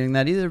should be doing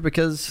that either,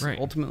 because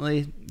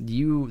ultimately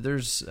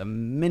there's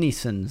many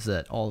sins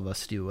that all of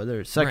us do,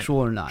 whether it's sexual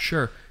or not.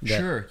 Sure.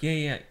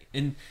 Yeah.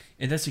 And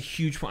that's a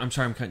huge point. I'm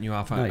sorry I'm cutting you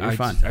off. No, you're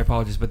fine. I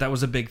apologize. But that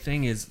was a big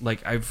thing, is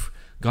like I've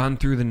gone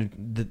through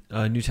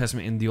the New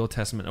Testament and the Old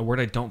Testament. A word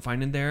I don't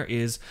find in there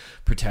is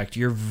protect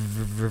your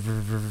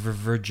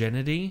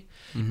virginity.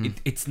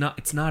 It's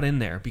not in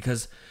there,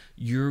 because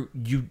you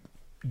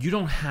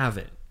don't have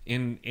it.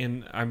 And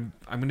I'm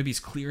going to be as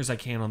clear as I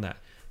can on that.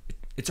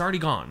 It's already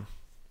gone.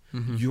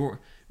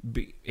 And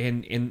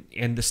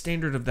the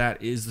standard of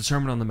that is the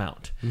Sermon on the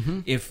Mount.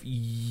 If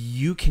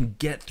you can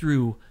get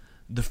through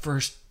the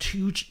first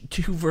two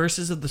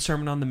verses of the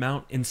Sermon on the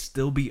Mount and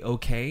still be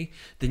okay,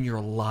 then you're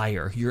a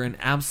liar. You're an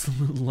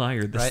absolute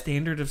liar. The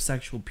standard of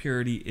sexual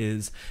purity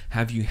is,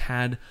 have you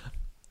had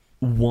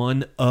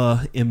one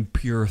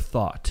impure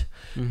thought?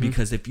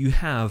 Because if you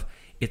have,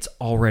 it's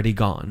already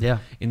gone. Yeah.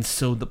 And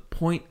so the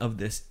point of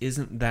this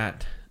isn't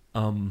that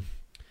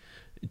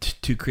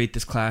to create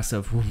this class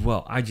of,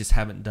 well, I just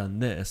haven't done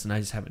this and I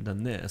just haven't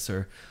done this,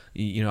 or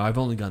I've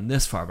only gone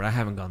this far but I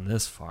haven't gone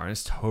this far, and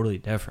it's totally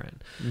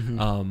different.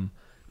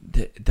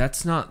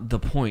 That's not the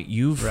point.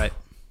 You've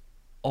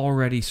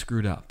already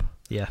screwed up.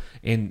 Yeah.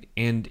 And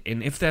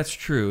if that's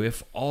true,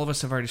 if all of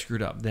us have already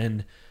screwed up,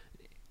 then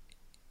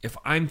if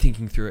I'm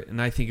thinking through it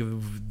and I think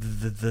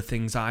of the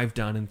things I've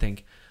done and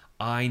think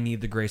I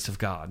need the grace of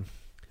God,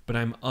 but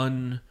I'm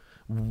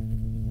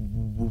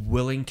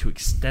unwilling to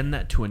extend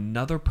that to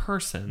another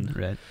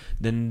person,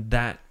 then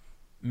that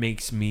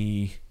makes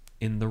me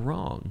in the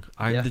wrong.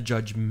 I'm the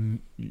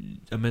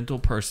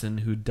judgmental person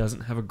who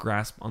doesn't have a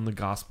grasp on the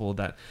gospel,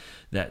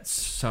 that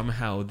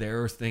somehow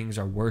their things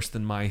are worse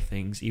than my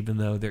things, even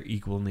though they're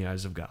equal in the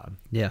eyes of God.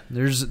 Yeah,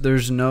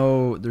 there's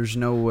no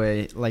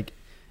way. Like,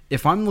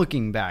 if I'm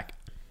looking back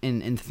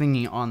and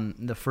thinking on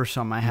the first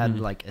time I had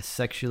like a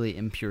sexually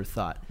impure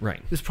thought,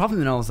 it was probably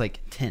when I was like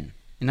 10,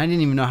 and I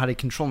didn't even know how to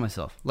control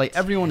myself. Like,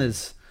 everyone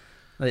is,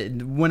 like,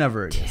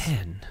 whenever it is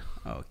 10.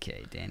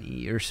 Okay, Danny,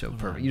 you're so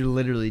perfect. You're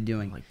literally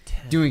doing like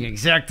 10. Doing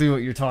exactly what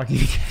you're talking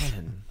about.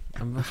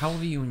 10. How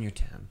old are you when you're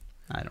 10?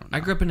 I don't know.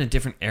 I grew up in a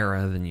different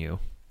era than you.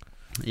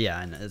 Yeah,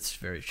 I know, it's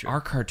very true.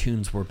 Our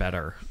cartoons were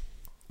better.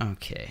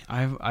 Okay,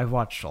 I've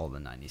watched all the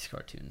 90s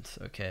cartoons,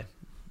 okay?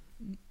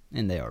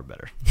 And they are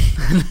better.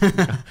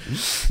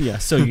 Yeah,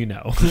 so you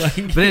know.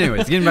 But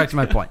anyways, getting back to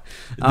my point.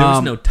 There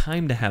was no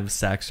time to have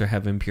sex or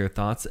have impure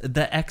thoughts.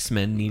 The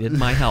X-Men needed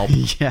my help.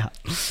 Yeah.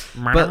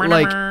 But,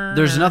 like,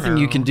 there's nothing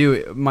you can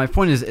do. My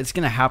point is, it's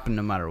going to happen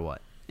no matter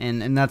what.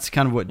 And that's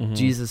kind of what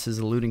Jesus is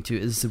alluding to,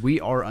 is that we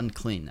are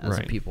unclean as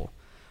a people.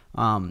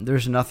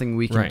 There's nothing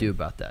we can do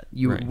about that.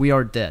 We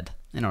are dead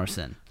in our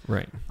sin.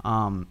 Right.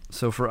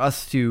 So for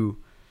us to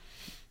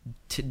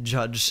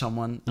judge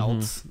someone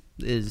else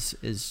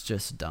is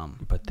just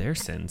dumb. But their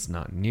sin's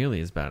not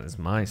nearly as bad as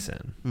my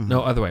sin.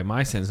 No, other way,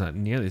 my sin's not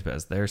nearly as bad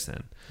as their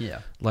sin.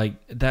 Yeah. Like,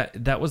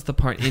 that was the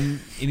part. And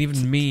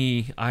even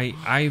me,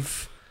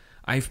 I've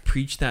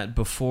preached that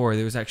before.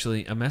 There was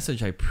actually a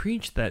message I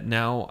preached that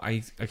now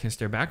I can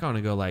stare back on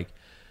and go, like,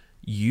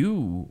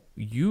 you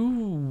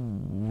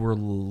were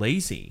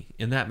lazy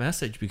in that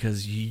message,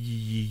 because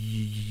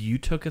you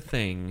took a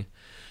thing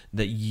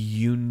that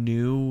you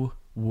knew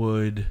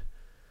would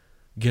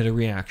get a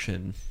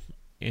reaction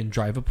and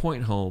drive a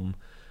point home,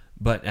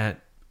 but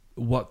at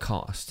what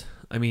cost?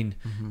 I mean,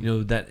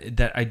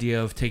 that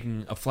idea of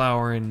taking a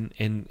flower and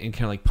kind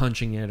of like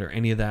punching it or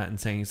any of that and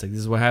saying, it's like,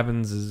 this is what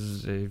happens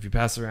is if you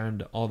pass it around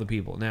to all the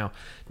people. Now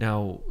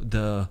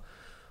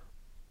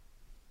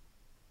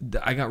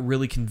I got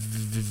really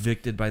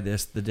convicted by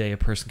this the day a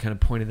person kind of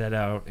pointed that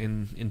out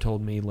and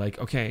told me, like,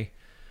 okay,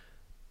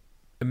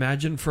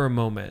 imagine for a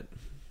moment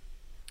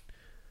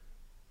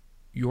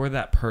you're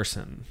that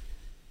person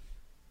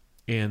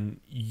and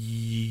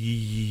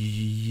you've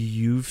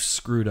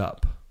screwed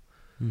up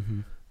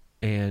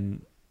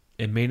and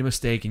made a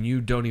mistake, and you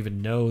don't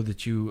even know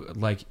that you,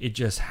 like, it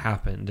just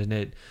happened,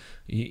 and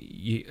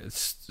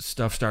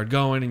stuff started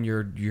going, and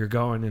you're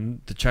going,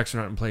 and the checks are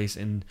not in place,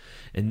 and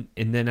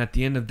then at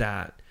the end of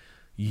that,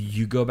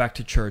 you go back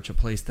to church, a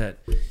place that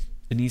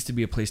it needs to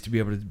be a place to be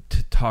able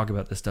to talk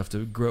about this stuff,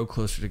 to grow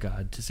closer to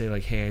God, to say,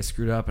 like, hey, I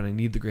screwed up and I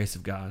need the grace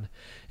of God,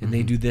 and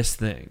they do this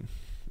thing.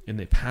 And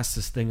they pass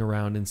this thing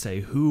around and say,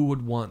 who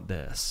would want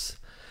this?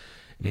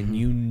 And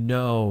you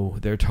know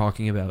they're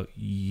talking about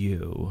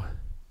you.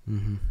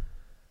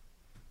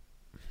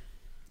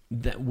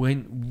 That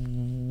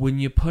when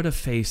you put a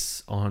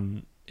face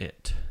on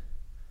it,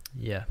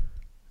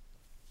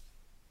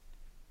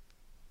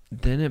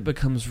 then it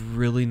becomes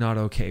really not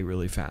okay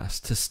really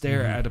fast to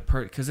stare at a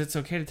because it's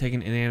okay to take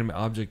an inanimate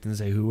object and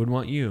say, who would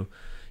want you?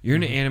 You're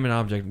an inanimate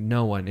object.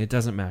 No one. It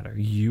doesn't matter.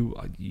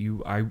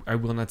 I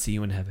will not see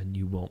you in heaven.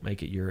 You won't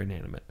make it. You're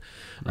inanimate.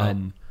 Right.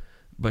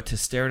 But to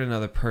stare at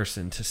another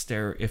person,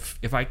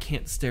 if I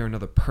can't stare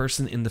another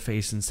person in the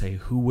face and say,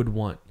 who would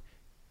want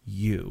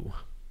you?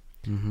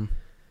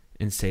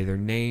 And say their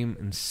name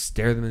and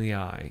stare them in the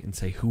eye and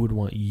say, who would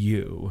want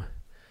you?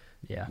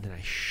 Yeah. Then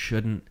I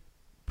shouldn't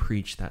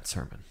preach that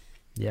sermon.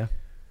 Yeah,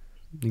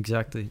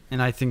 exactly.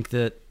 And I think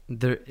that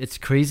it's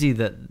crazy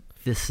that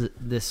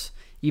this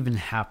even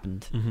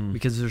happened,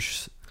 because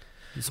there's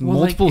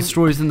multiple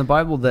stories in the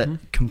Bible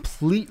that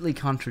completely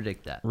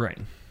contradict that. Right.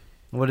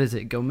 What is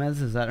it?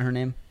 Gomez? Is that her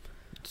name?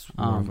 It's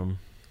one of them.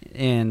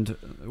 And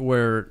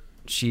where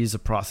she's a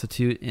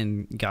prostitute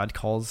and God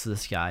calls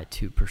this guy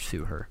to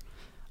pursue her.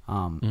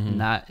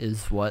 And that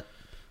is what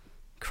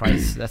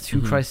Christ, that's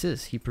who Christ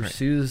is. He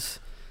pursues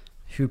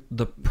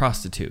the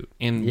prostitute.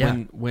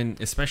 And when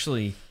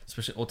especially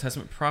Old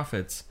Testament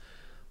prophets,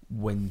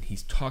 when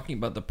he's talking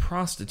about the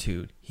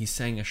prostitute, he's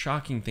saying a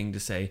shocking thing to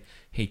say,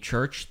 hey,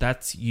 church,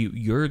 that's you.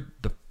 You're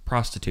the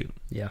prostitute.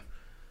 Yeah.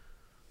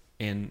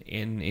 And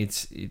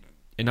it's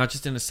not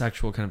just in a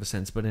sexual kind of a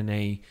sense, but in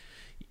a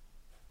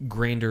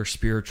grander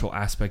spiritual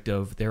aspect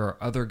of, there are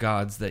other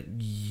gods that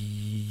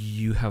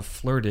you have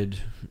flirted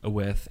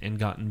with and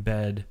got in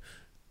bed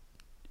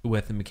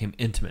with and became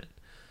intimate.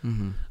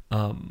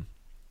 and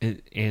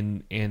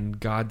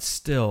God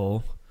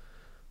still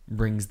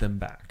brings them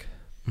back.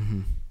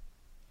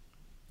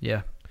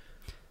 Yeah.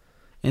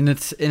 And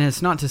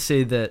it's not to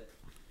say that,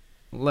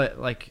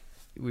 like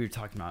we were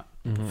talking about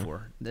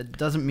before, that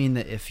doesn't mean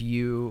that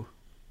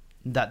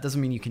that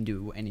doesn't mean you can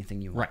do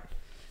anything you want. Right.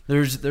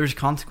 There's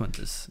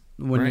consequences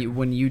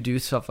when you do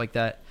stuff like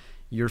that.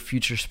 Your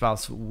future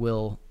spouse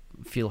will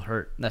feel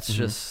hurt. That's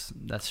just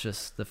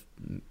the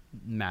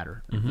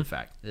matter of the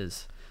fact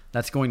is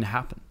that's going to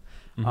happen.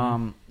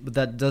 But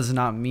that does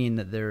not mean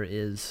that there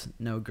is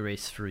no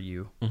grace for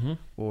you,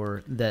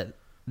 or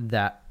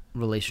that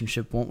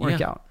relationship won't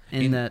work out.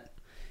 And that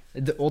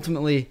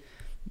ultimately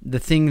the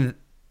thing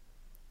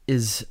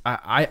is,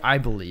 I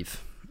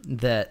believe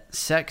that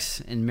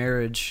sex and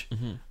marriage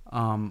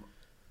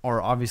are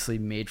obviously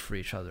made for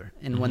each other.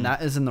 And when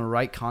that is in the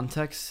right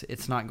context,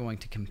 it's not going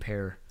to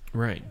compare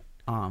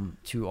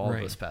to all of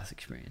those past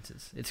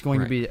experiences. It's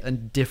going to be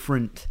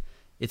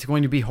it's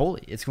going to be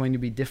holy. It's going to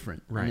be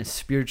different. And it's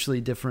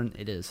spiritually different.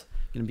 It is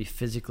going to be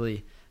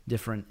physically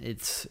different.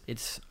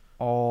 It's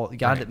all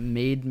God that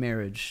made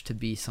marriage to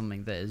be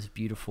something that is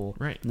beautiful,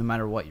 no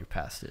matter what your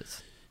past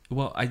is.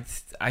 Well, I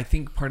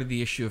think part of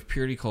the issue of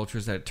purity culture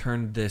is that it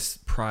turned this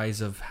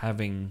prize of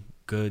having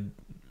good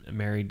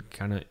married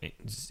kind of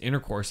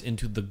intercourse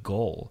into the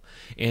goal,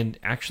 and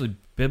actually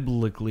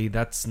biblically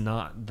that's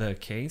not the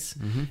case.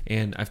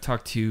 And I've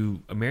talked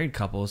to married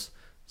couples.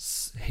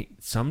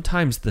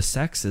 Sometimes the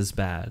sex is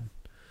bad.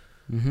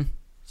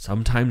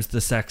 Sometimes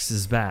the sex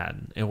is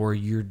bad, or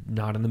you're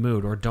not in the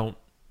mood, or don't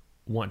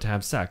want to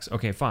have sex.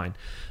 Okay, fine.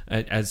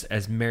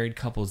 As married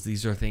couples,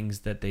 these are things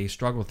that they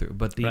struggle through.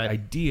 But the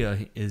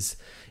idea is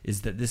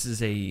that this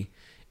is a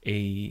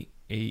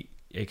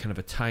kind of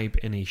a type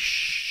and a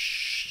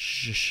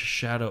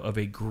shadow of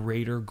a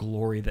greater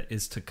glory that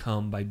is to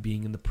come by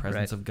being in the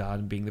presence of God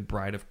and being the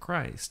bride of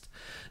Christ.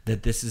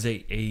 That this is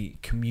a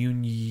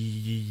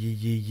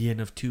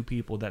communion of two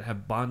people that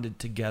have bonded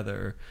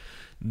together,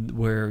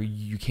 where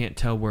you can't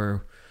tell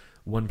where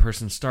one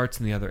person starts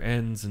and the other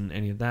ends and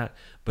any of that,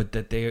 but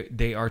that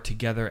they are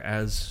together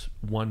as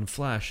one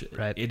flesh.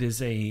 It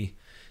is a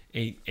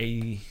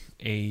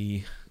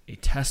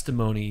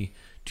testimony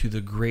to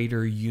the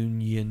greater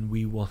union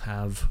we will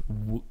have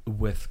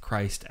with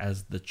Christ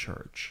as the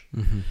church.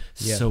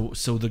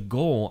 So the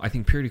goal, I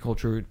think purity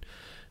culture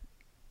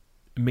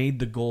made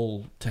the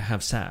goal to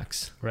have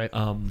sex.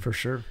 For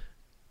sure.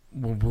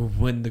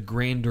 When the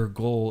grander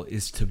goal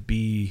is to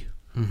be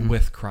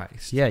with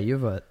Christ. Yeah, you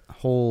have a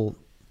whole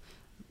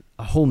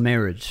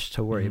marriage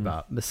to worry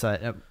about.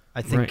 Beside,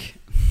 I think,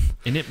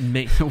 and it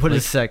makes what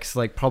is sex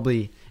like?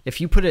 Probably, if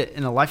you put it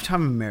in a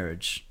lifetime of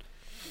marriage,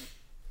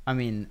 I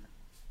mean,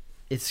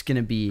 it's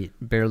gonna be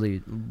barely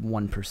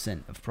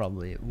 1% of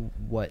probably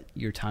what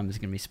your time is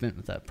gonna be spent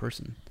with that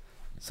person.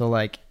 So,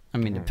 like, I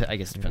mean, I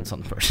guess it depends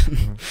on the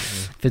person.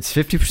 If it's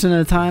 50%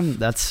 of the time,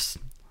 that's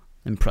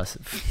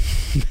impressive.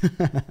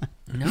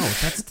 No,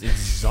 that's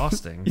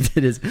exhausting.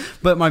 It is.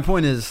 But my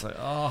point is, like,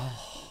 stop.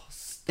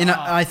 And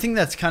I think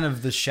that's kind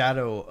of the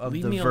shadow of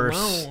the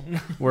verse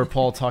where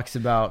Paul talks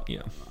about,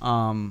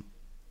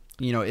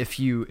 if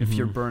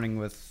you're burning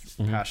with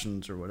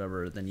passions or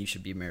whatever, then you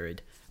should be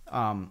married.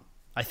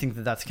 I think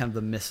that's kind of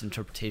the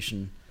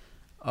misinterpretation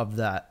of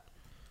that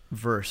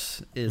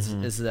verse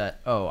is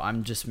that,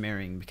 I'm just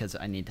marrying because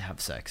I need to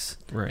have sex,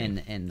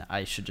 and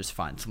I should just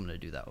find someone to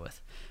do that with.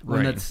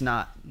 When that's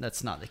not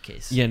the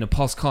case. Yeah, no,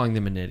 Paul's calling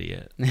them an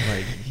idiot.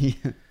 Like,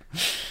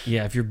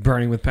 yeah, if you're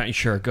burning with passion,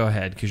 sure, go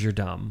ahead, because you're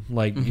dumb.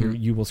 Like,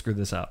 you will screw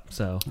this up.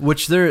 So,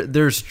 which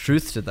there's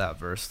truth to that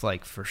verse,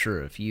 like, for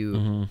sure. If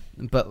you,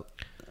 but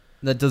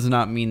that does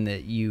not mean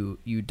that you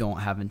don't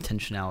have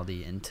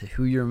intentionality into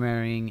who you're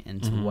marrying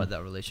and to what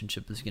that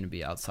relationship is going to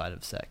be outside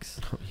of sex.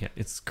 Oh, yeah,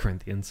 it's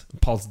Corinthians.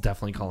 Paul's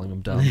definitely calling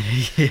them dumb.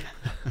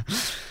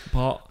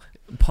 Paul,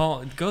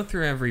 go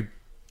through every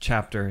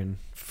chapter in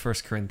 1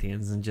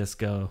 Corinthians and just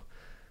go,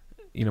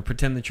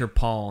 pretend that you're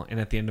Paul, and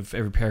at the end of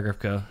every paragraph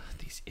go,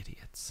 these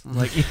idiots.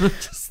 Like,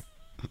 just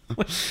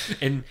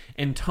and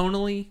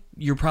tonally,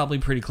 you're probably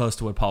pretty close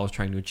to what Paul was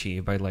trying to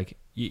achieve by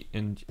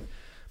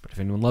but if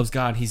anyone loves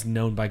God, he's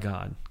known by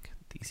God.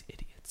 These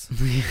idiots.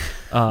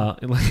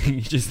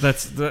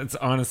 That's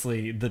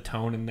honestly the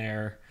tone in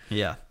there.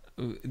 Yeah.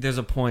 There's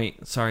a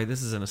point. Sorry,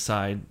 this is an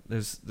aside.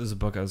 There's a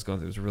book I was going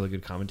through. It was a really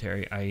good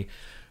commentary. I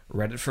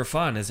read it for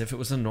fun, as if it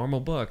was a normal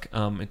book.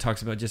 It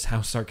talks about just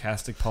how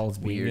sarcastic Paul's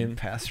being. Weird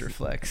pastor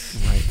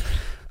flex. Right.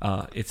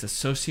 It's a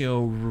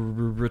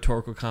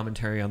socio-rhetorical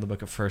commentary on the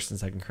book of 1st and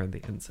 2nd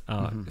Corinthians.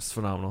 It's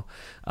phenomenal.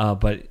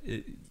 But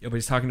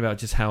he's talking about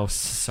just how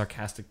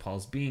sarcastic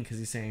Paul's being, because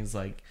he's saying,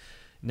 like,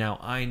 now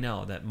I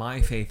know that my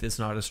faith is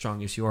not as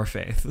strong as your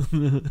faith.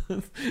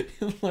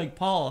 Like,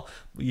 Paul,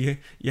 you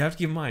have to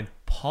keep in mind,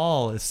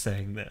 Paul is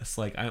saying this.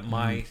 Like,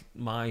 my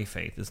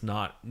faith is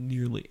not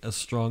nearly as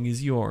strong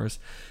as yours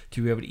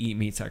to be able to eat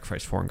meat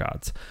sacrificed to foreign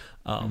gods.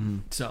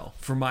 So,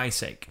 for my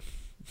sake.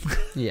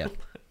 Yeah.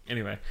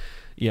 Anyway.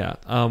 Yeah.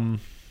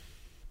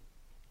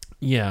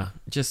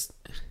 Just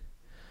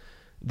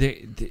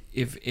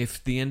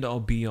if the end all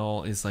be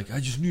all is like, I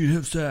just need to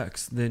have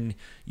sex, then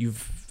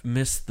you've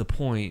missed the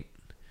point,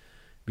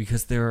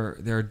 because there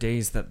are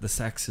days that the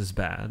sex is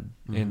bad,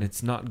 and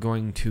it's not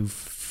going to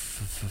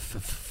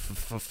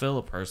fulfill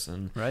a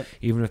person, Right.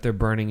 even if they're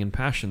burning in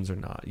passions or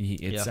not.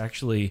 It's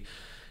actually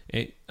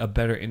a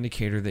better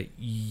indicator that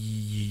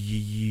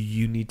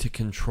you need to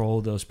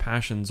control those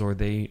passions, or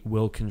they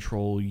will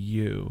control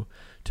you,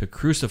 to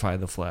crucify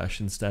the flesh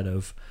instead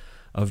of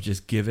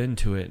just give in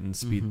to it and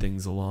speed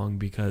things along,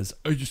 because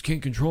I just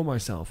can't control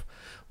myself.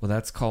 Well,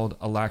 that's called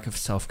a lack of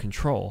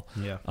self-control.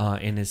 Yeah.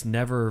 And is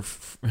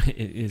it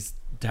is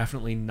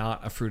definitely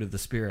not a fruit of the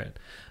Spirit.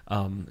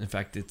 In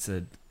fact, it's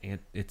a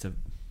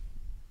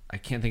I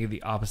can't think of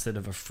the opposite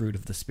of a fruit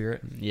of the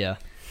Spirit. Yeah.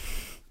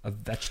 A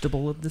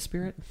vegetable of the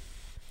Spirit.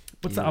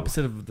 What's the Ew.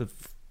 opposite of the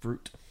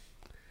fruit?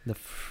 The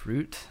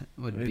fruit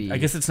would be. I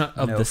guess it's not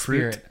of no the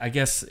fruit. Spirit. I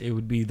guess it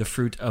would be the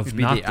fruit of It'd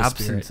be not the the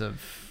absence Spirit. of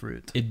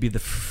fruit. It'd be the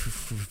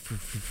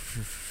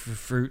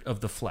fruit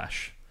of the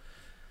flesh.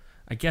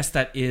 I guess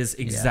that is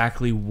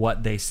exactly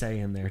what they say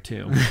in there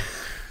too.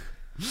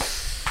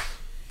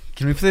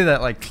 Can we play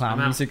that like clown I'm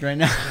out. music right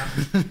now?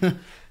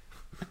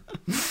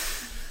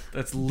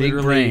 That's Big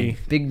literally brain.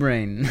 Big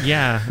brain.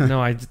 Yeah, no,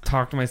 I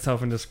talked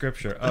myself into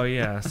scripture. Oh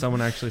yeah,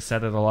 someone actually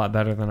said it a lot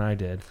better than I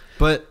did.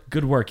 But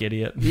Good work,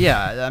 idiot.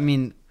 yeah, I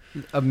mean,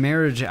 a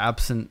marriage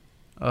absent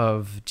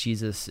of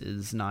Jesus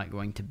is not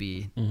going to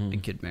be a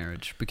good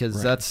marriage,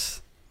 because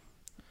Right.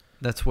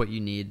 that's what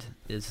you need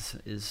is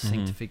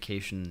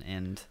sanctification,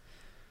 and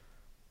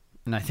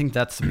I think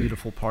that's the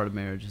beautiful part of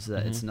marriage, is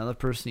that it's another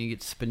person you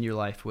get to spend your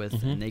life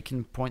with, and they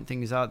can point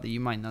things out that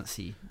you might not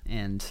see,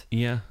 and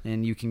Yeah.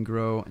 you can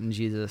grow in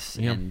Jesus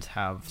Yep. and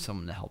have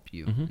someone to help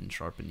you and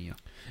sharpen you.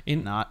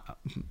 In, Not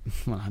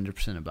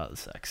 100% about the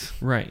sex.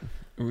 Right.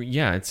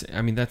 Yeah,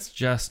 that's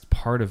just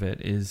part of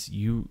it, is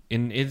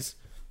it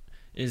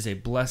is a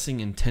blessing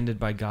intended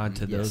by God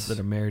to those Yes. that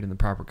are married in the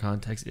proper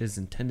context. It is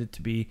intended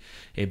to be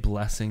a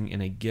blessing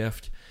and a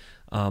gift.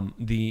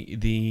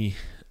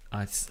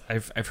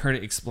 I've heard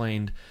it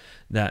explained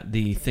that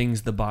the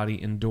things the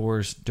body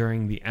endures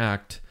during the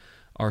act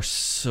are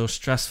so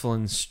stressful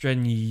and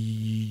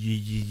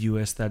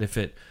strenuous that if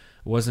it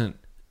wasn't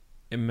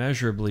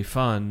immeasurably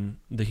fun,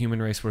 the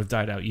human race would have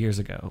died out years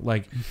ago.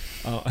 Like,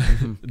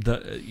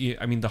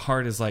 the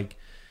heart is like,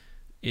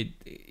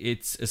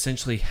 it's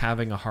essentially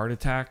having a heart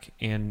attack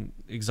and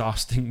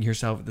exhausting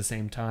yourself at the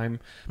same time,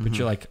 but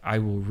you're like, I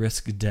will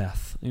risk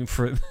death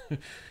for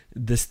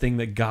this thing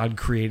that God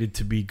created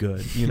to be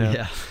good, you know?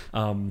 Yeah.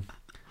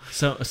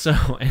 So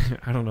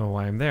I don't know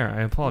why I'm there.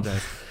 I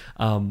apologize.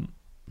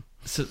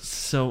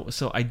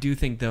 So I do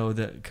think, though,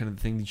 that kind of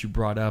the thing that you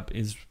brought up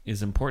is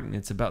important.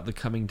 It's about the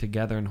coming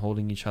together and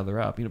holding each other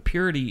up. You know,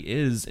 purity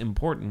is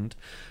important,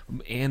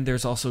 and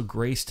there's also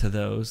grace to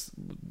those,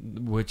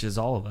 which is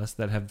all of us,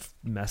 that have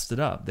messed it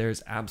up.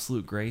 There's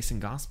absolute grace and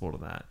gospel to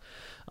that.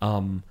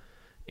 And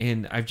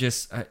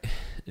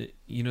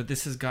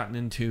this has gotten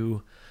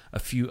into a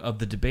few of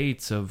the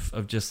debates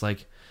of just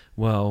like,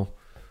 well,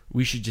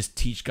 we should just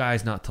teach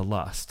guys not to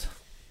lust.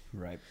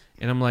 Right.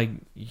 And I'm like,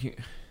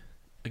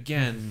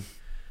 again,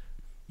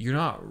 you're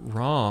not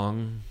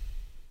wrong,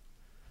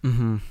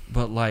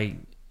 but like,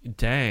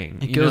 dang,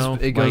 It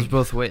goes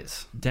both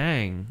ways.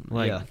 Dang,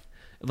 like, Yeah.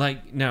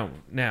 like now,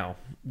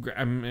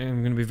 I'm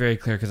going to be very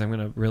clear, because I'm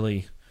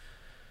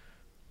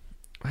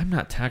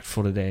not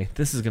tactful today.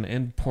 This is going to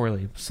end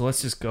poorly, so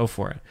let's just go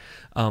for it.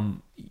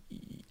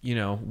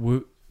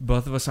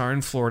 Both of us are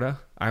in Florida.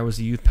 I was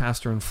a youth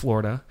pastor in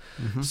Florida,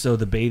 so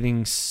the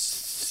bathing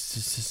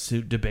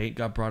suit debate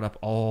got brought up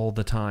all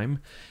the time,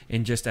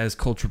 and just as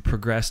culture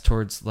progressed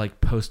towards like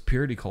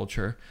post-purity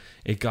culture,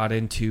 it got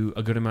into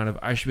a good amount of,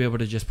 I should be able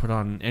to just put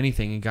on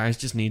anything, and guys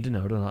just need to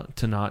know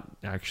to not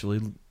actually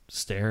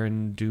stare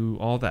and do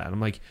all that. I'm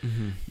like,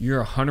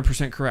 you're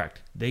 100%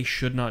 correct. They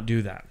should not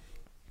do that.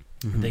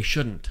 They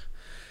shouldn't.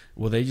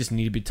 Well, they just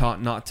need to be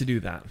taught not to do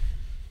that.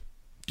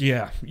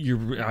 Yeah,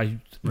 Right.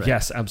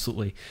 Yes,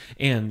 absolutely.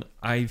 And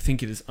I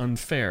think it is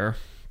unfair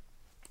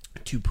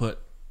to put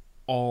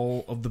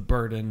all of the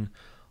burden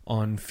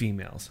on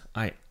females.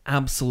 I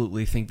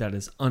absolutely think that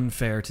is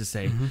unfair to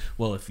say,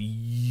 well, if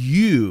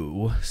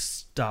you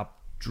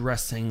stop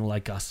dressing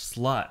like a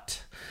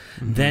slut,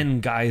 then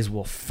guys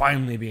will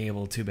finally be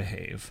able to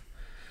behave.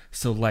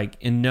 So, like,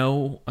 in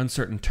no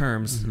uncertain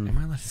terms, am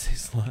I allowed to say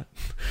slut?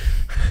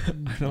 I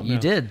don't know. You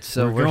did,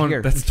 so we're going,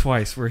 here. That's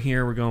twice. We're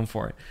here. We're going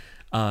for it.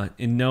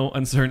 In no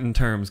uncertain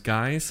terms,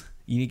 guys,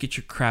 you need to get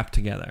your crap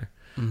together.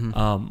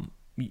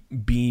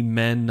 Be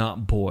men,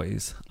 not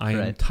boys. I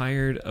am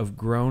tired of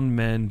grown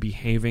men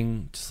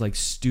behaving just like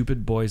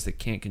stupid boys that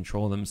can't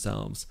control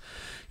themselves.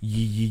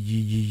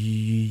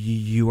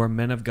 You are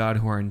men of God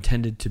who are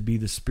intended to be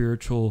the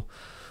spiritual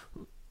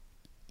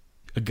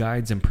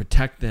guides and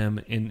protect them,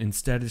 and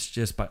instead it's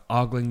just by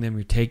ogling them,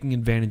 you're taking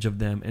advantage of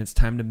them, and it's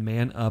time to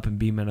man up and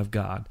be men of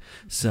God.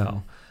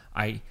 So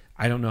I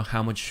don't know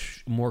how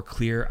much more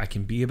clear I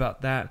can be about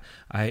that.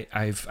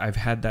 I've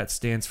had that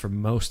stance for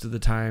most of the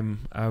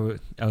time I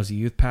was a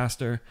youth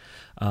pastor.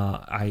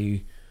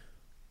 I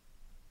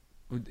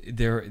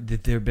there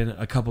have been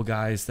a couple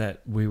guys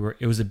that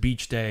it was a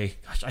beach day.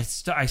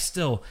 Gosh, I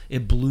still,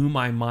 it blew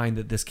my mind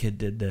that this kid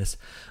did this.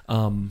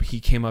 He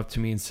came up to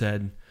me and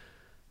said,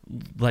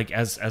 like,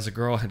 as a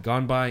girl had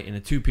gone by in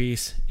a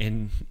 2-piece,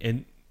 and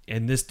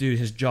this dude,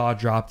 his jaw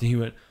dropped, and he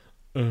went,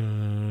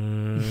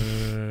 and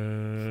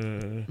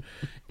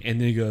then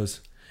he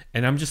goes,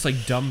 and I'm just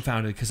like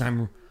dumbfounded because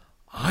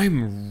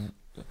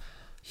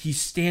he's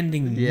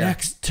standing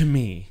next to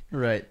me,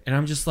 right, and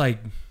I'm just like.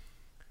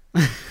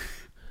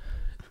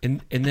 And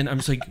then I'm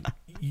just like,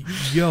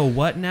 yo,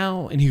 what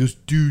now? And he goes,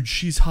 dude,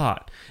 she's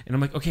hot. And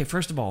I'm like, okay,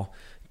 first of all,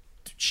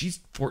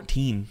 she's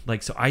 14.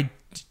 Like, so I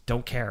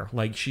don't care.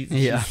 Like, she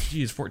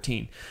is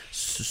 14.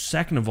 So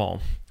second of all,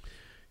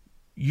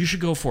 you should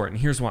go for it. And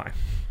here's why.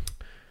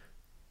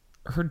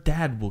 Her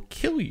dad will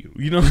kill you.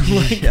 You know?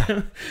 Like,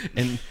 yeah.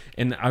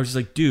 And I was just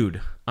like,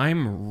 dude,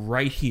 I'm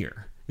right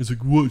here. He's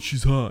like, what?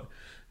 She's hot.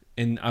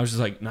 And I was just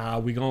like, nah,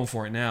 we going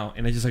for it now.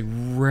 And I just like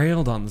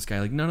railed on this guy.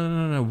 Like,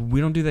 no. We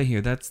don't do that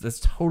here. That's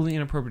totally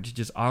inappropriate to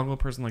just ogle a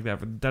person like that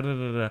for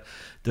da-da-da-da.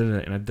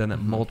 And I've done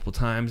that multiple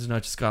times. And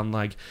I've just gone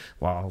like,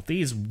 well,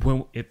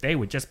 if they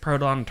would just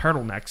put on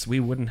turtlenecks, we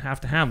wouldn't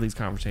have to have these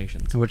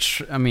conversations.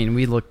 Which, I mean,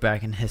 we look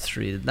back in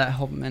history. Did that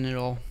help men at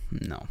all?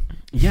 No.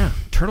 Yeah,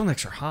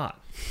 turtlenecks are hot.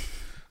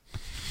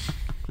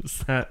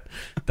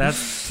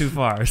 That's too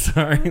far.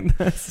 Sorry.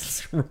 I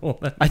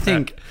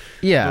think,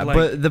 yeah,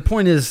 but the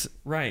point is,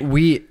 right?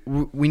 We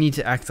need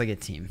to act like a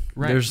team.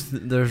 Right.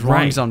 There's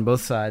wrongs on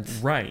both sides.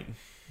 Right.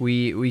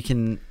 We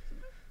can.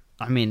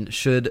 I mean,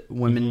 should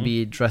women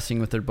be dressing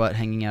with their butt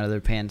hanging out of their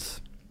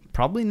pants?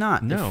 Probably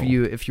not. No.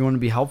 If you want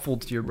to be helpful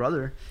to your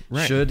brother,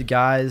 should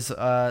guys,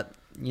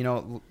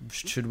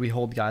 should we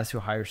hold guys to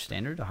a higher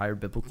standard, a higher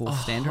biblical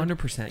standard?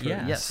 100%.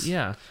 Yes.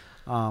 Yeah.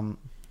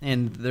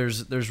 And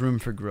there's room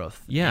for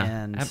growth. Yeah,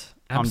 and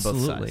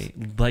absolutely. On both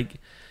sides. Like,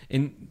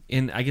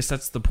 and I guess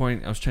that's the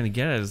point I was trying to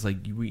get at, is like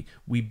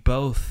we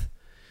both,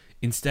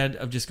 instead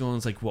of just going,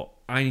 it's like, well,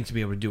 I need to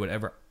be able to do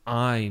whatever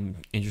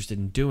I'm interested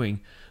in doing,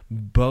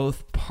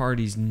 both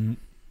parties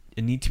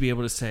need to be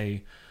able to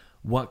say,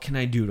 what can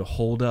I do to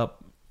hold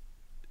up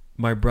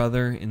my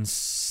brother and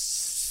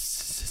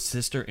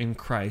sister in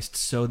Christ,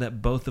 so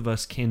that both of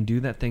us can do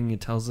that thing it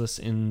tells us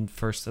in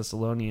 1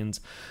 Thessalonians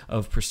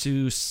of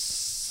pursue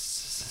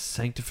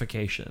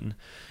sanctification.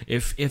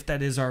 If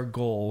that is our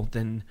goal,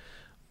 then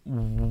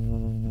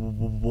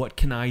what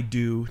can I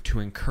do to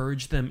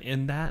encourage them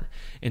in that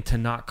and to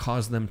not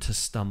cause them to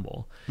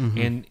stumble?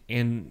 And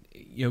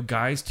you know,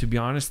 guys, to be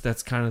honest,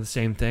 that's kind of the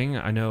same thing.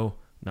 I know,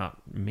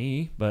 not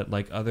me, but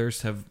like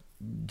others have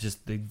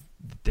just they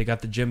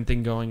got the gym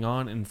thing going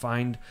on and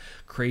find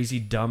crazy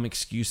dumb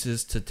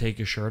excuses to take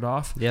a shirt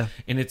off. Yeah.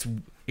 And it's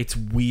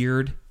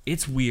weird.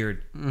 It's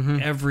weird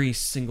every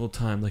single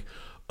time. Like,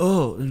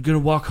 oh, I'm gonna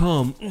walk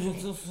home.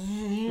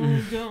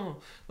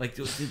 Like,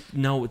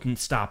 no,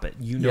 stop it.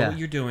 You know what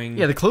you're doing.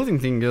 Yeah, the clothing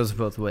thing goes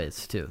both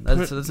ways too.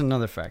 That's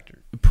another factor.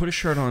 Put a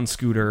shirt on,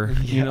 Scooter.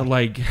 You know,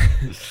 like,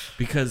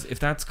 because if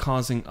that's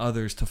causing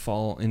others to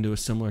fall into a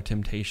similar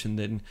temptation,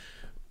 then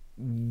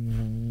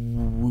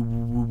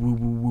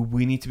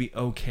we need to be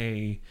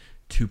okay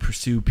to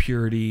pursue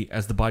purity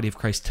as the body of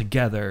Christ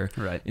together,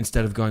 right?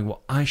 Instead of going,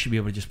 well, I should be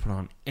able to just put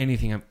on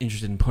anything I'm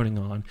interested in putting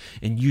on,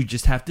 and you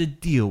just have to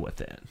deal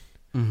with it.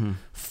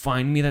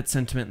 Find me that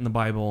sentiment in the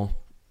Bible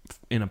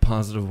in a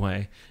positive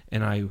way,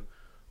 and I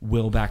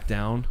will back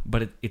down,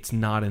 but it's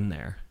not in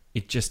there.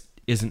 It just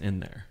isn't in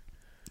there.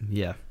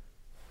 Yeah.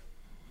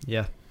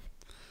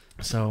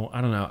 So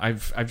I don't know.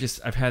 I've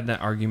had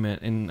that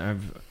argument, and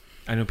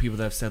I know people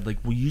that have said, like,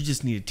 well, you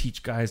just need to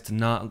teach guys to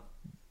not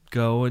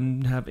go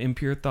and have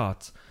impure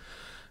thoughts.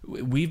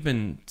 We've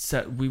been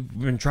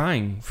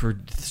trying for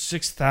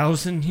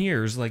 6,000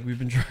 years. Like,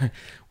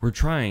 we're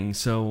trying.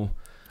 So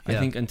I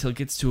think until it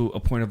gets to a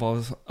point of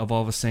all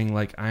of us saying,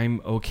 like,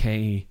 I'm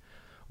okay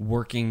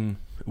working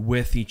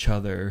with each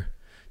other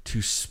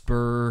to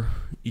spur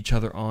each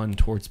other on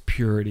towards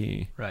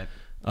purity. Right.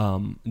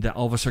 That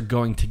all of us are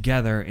going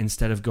together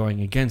instead of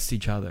going against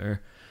each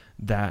other,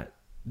 that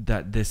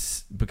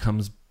this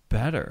becomes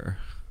better.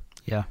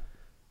 Yeah.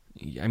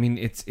 I mean,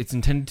 it's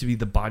intended to be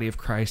the body of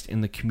Christ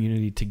in the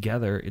community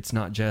together. It's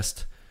not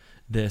just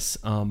this,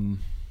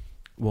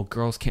 well,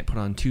 girls can't put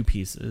on 2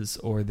 pieces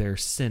or they're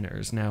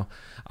sinners. Now,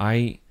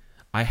 I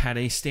had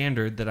a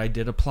standard that I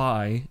did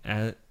apply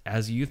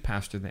as a youth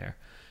pastor there.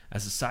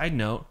 As a side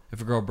note,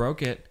 if a girl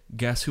broke it,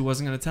 guess who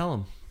wasn't going to tell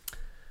him?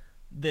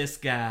 This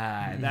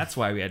guy. That's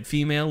why we had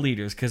female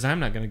leaders, because I'm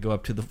not going to go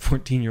up to the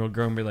 14-year-old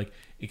girl and be like,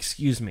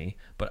 excuse me,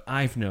 but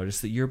I've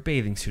noticed that your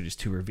bathing suit is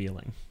too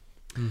revealing.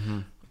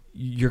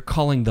 You're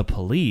calling the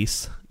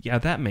police. Yeah,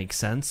 that makes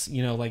sense.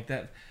 You know, like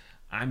that.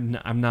 I'm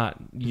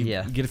not.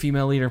 Get a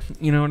female leader.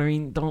 You know what I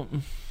mean?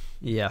 Don't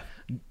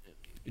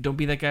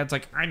be that guy that's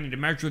like, I need to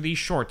measure these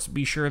shorts.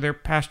 Be sure they're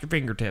past your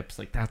fingertips.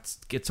 Like,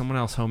 get someone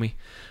else, homie.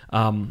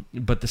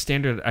 But the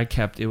standard I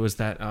kept, it was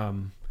that,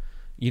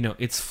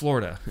 it's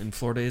Florida, and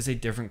Florida is a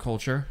different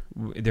culture.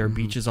 There are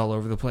beaches all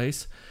over the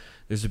place.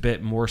 There's a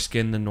bit more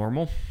skin than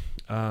normal,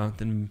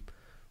 than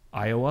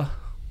Iowa.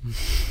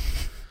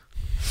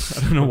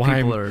 I don't know why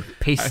people are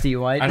pasty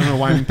white. I don't know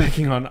why I'm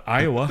picking on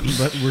Iowa,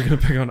 but we're gonna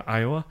pick on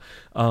Iowa.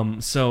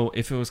 So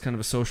if it was kind of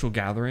a social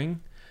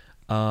gathering,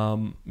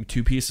 2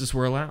 pieces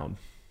were allowed.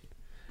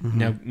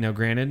 Now,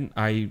 granted,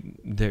 I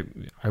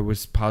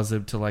was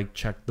positive to like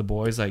check the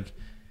boys, like,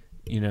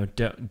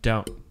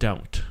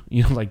 don't,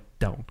 like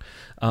don't.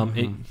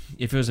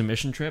 If it was a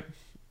mission trip,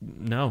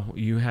 no,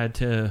 you had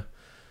to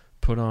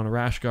put on a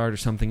rash guard or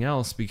something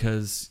else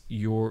because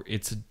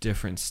it's a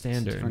different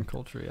standard, it's a different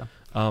culture, yeah.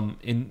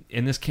 And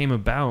this came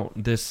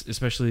about, this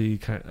especially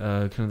kind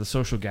of the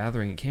social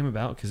gathering. It came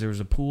about because there was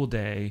a pool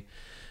day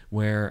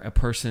where a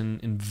person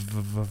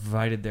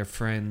invited their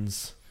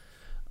friends,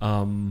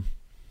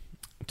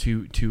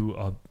 to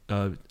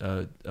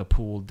a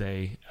pool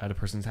day at a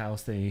person's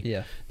house.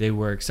 They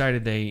were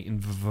excited. They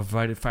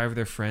invited 5 of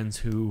their friends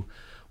who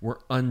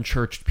were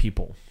unchurched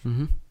people,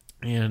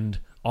 and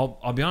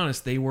I'll be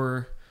honest, they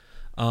were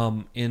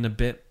in a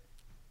bit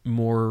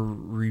more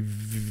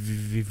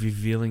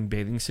revealing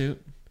bathing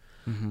suit,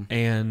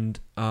 and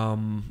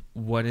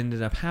what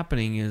ended up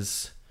happening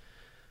is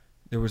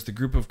there was the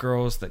group of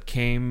girls that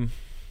came,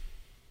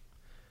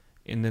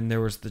 and then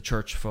there was the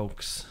church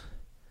folks.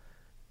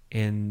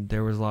 And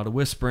there was a lot of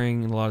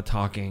whispering and a lot of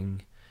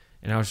talking.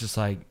 And I was just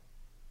like,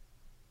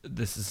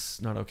 this is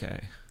not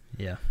okay.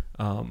 Yeah.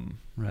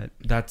 Right.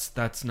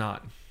 That's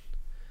not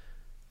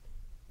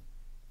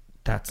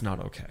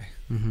okay.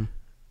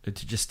 To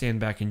just stand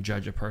back and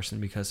judge a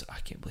person because I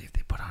can't believe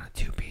they put on a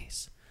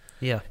 2-piece.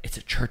 Yeah. It's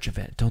a church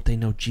event. Don't they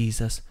know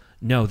Jesus?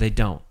 No, they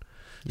don't.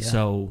 Yeah.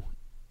 So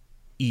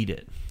eat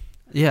it.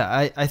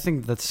 Yeah, I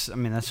think that's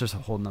just a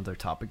whole nother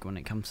topic when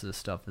it comes to this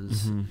stuff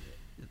is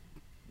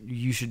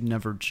you should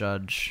never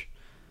judge,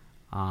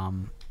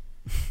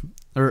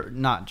 or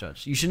not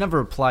judge. You should never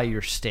apply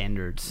your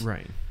standards,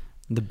 right,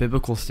 the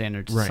biblical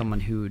standards, to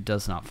someone who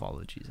does not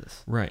follow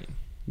Jesus. Right.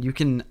 You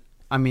can.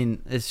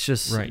 It's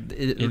just right.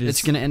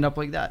 It's going to end up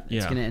like that. Yeah.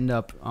 It's going to end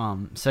up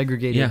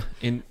segregated.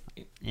 Yeah.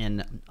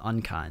 And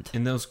unkind.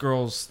 And those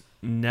girls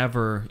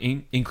never,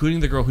 including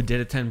the girl who did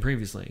attend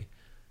previously,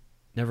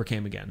 never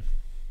came again.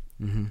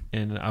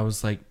 And I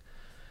was like,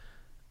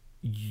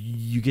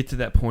 you get to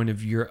that point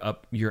of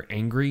you're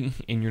angry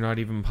and you're not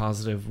even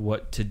positive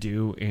what to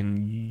do,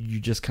 and you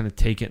just kind of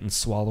take it and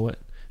swallow it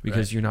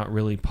because you're not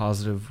really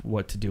positive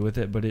what to do with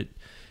it, but it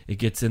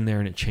gets in there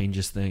and it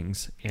changes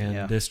things.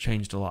 And this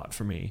changed a lot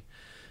for me.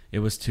 It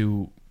was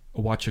to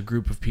watch a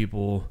group of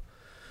people,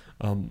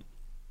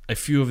 a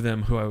few of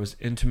them who I was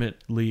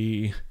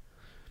intimately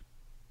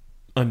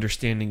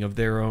understanding of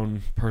their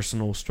own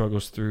personal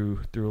struggles through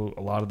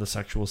a lot of the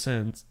sexual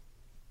sins,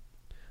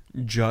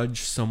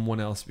 judge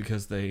someone else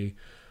because they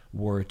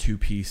wore a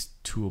 2-piece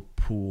to a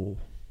pool.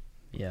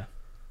 Yeah.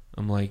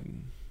 I'm like,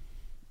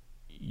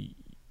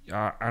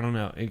 I don't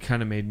know. It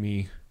kind of made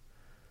me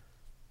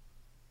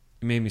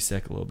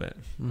sick a little bit.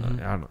 I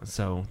don't know.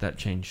 So that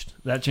changed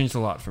a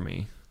lot for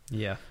me.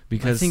 Yeah.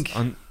 Because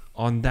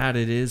on that,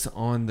 it is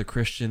on the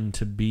Christian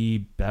to be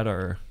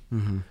better,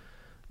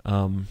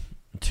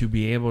 to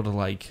be able to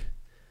like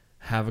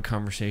have a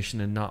conversation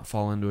and not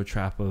fall into a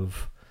trap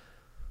of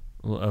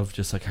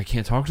just like, I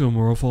can't talk to them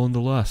or I'll fall into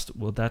lust.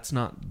 Well, that's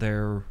not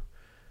their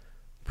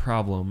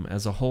problem.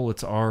 As a whole,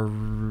 it's our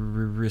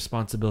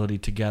responsibility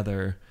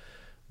together,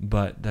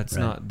 but that's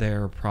not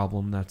their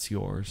problem. That's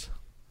yours.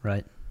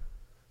 Right.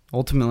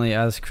 Ultimately,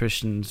 as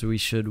Christians, we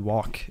should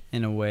walk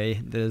in a way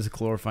that is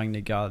glorifying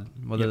to God,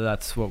 whether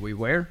that's what we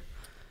wear,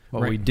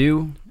 what we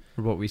do,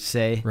 or what we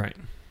say. Right.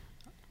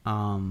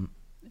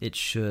 It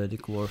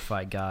should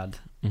glorify God,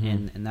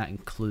 and that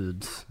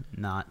includes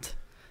not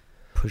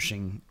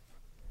pushing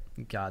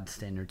God's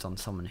standards on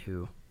someone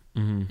who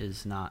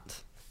is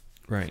not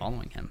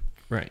following Him.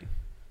 Right.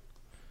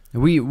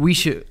 We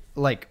should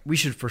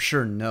for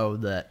sure know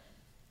that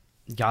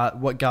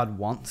what God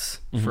wants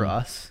for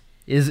us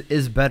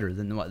is better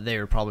than what they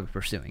are probably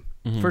pursuing.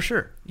 For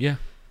sure. Yeah.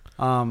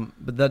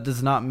 But that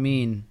does not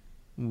mean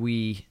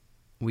we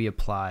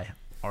apply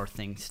our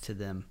things to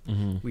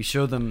them. We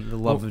show them the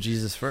love of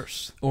Jesus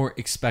first, or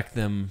expect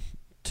them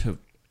to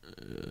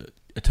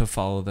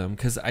follow them,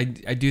 because I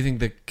do think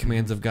the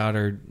commands of God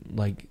are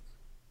like,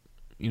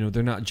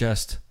 they're not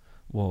just,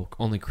 well,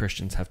 only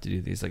Christians have to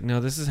do these. Like, no,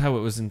 this is how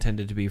it was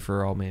intended to be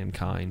for all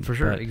mankind. For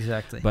sure,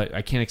 exactly. But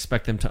I can't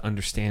expect them to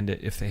understand it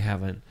if they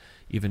haven't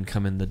even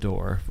come in the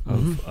door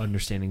of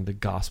understanding the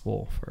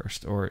gospel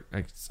first, or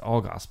it's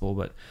all gospel,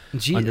 but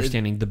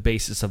understanding the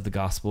basis of the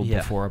gospel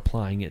before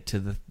applying it to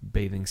the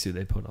bathing suit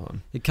they put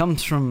on. It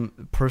comes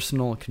from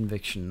personal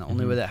conviction. The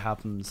only way that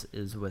happens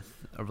is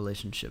with a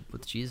relationship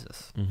with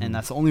Jesus. And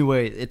that's the only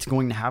way it's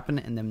going to happen,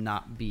 and them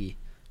not be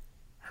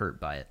hurt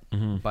by it,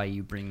 by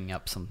you bringing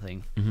up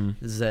something,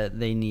 is that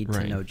they need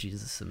to know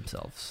Jesus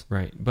themselves.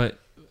 Right. But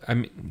I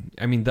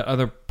mean, the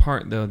other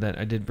part though that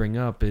I did bring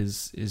up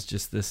is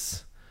just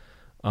this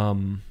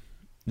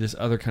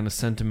other kind of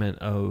sentiment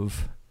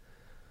of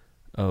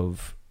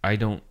I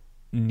don't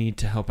need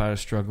to help out a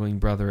struggling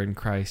brother in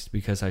Christ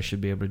because I should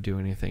be able to do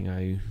anything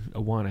I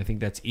want. I think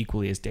that's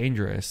equally as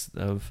dangerous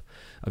of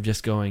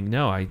just going,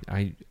 no,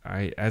 I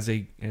as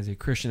a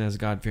Christian, as a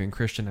God-fearing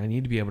Christian, I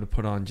need to be able to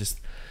put on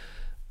just,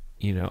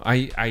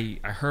 I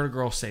heard a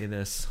girl say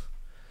this.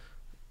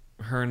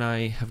 Her and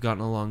I have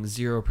gotten along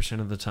 0%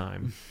 of the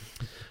time.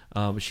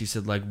 But she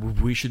said, like,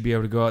 we should be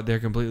able to go out there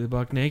completely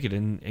buck naked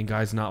and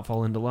guys not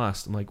fall into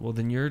lust. I'm like, well,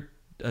 then you're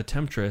a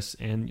temptress.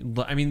 And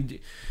I mean,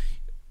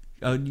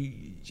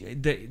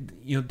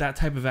 that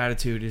type of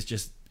attitude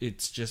is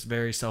it's just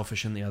very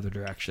selfish in the other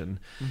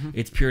direction. Mm-hmm.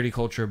 It's purity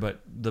culture,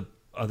 but the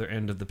other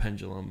end of the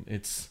pendulum.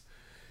 It's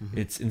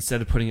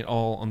instead of putting it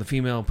all on the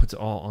female, it puts it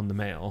all on the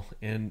male.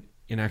 And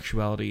in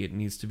actuality, it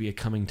needs to be a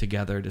coming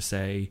together to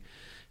say,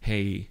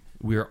 hey,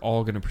 we are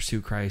all going to pursue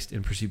Christ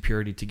and pursue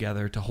purity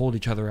together, to hold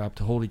each other up,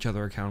 to hold each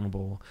other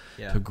accountable,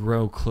 to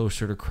grow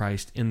closer to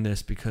Christ in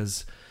this,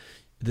 because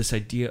this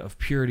idea of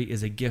purity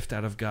is a gift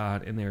out of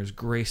God, and there's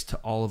grace to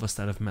all of us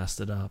that have messed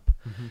it up.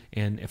 Mm-hmm.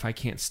 And if I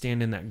can't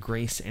stand in that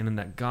grace and in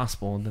that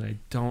gospel, then I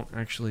don't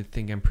actually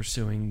think I'm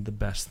pursuing the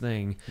best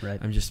thing.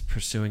 Right. I'm just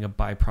pursuing a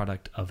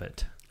byproduct of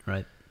it.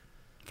 Right.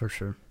 For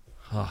sure.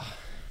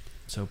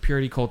 So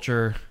purity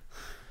culture...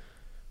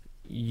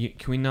 can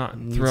we not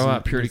throw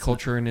out purity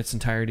culture in its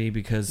entirety?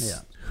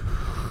 Because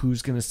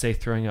who's going to say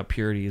throwing out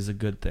purity is a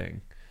good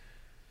thing?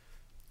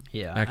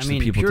 Yeah, actually,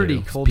 people purity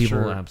do. Culture,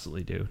 people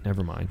absolutely do.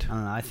 Never mind. I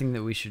don't know. I think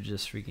that we should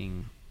just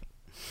freaking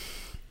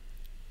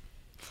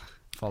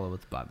follow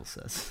what the Bible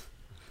says.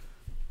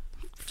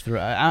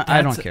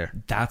 I don't care.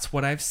 That's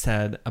what I've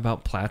said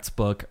about Platt's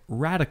book,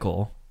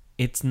 Radical.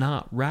 It's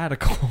not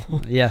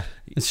radical. Yeah,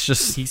 it's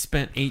just he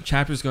spent 8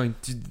 chapters going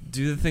to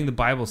do the thing the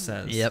Bible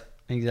says. Yep,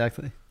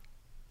 exactly.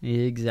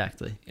 And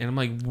I'm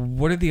like,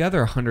 what are the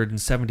other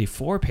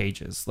 174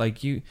 pages?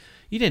 Like, you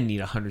didn't need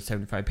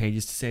 175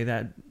 pages to say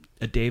that,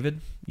 David.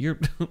 You're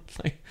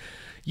like,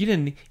 you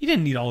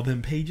didn't need all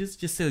them pages.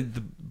 Just say the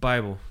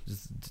Bible.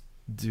 Just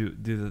do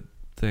the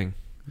thing.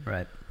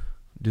 Right.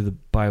 Do the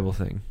Bible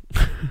thing.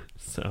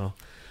 So,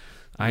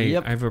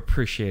 I've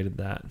appreciated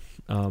that.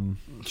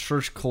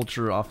 Church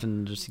culture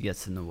often just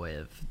gets in the way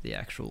of the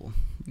actual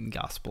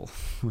gospel,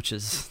 which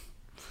is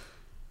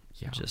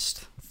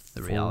just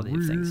the reality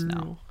of things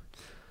now.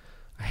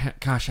 I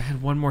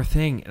had one more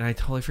thing, and I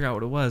totally forgot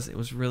what it was. It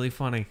was really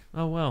funny.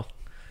 Oh, well.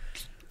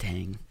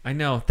 Dang. I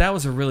know. That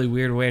was a really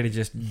weird way to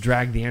just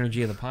drag the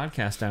energy of the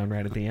podcast down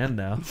right at the end,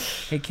 though.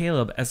 Hey,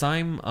 Caleb, as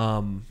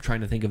I'm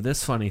trying to think of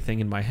this funny thing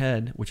in my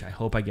head, which I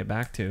hope I get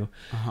back to,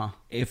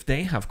 if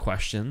they have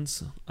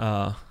questions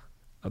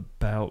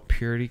about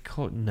purity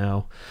code,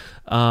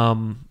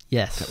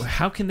 yes.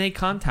 How can they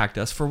contact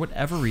us for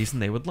whatever reason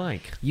they would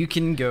like? You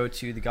can go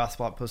to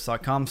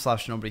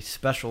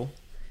thegospeloutpost.com/nobodyspecial,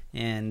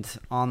 and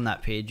on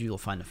that page you'll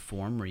find a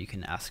form where you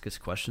can ask us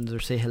questions or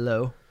say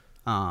hello,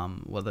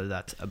 whether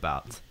that's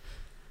about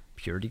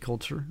purity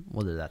culture,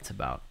 whether that's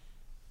about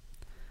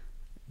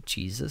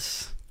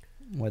Jesus,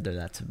 whether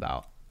that's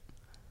about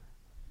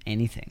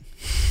anything.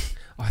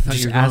 Oh, I thought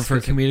you were going for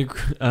a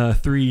comedic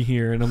 3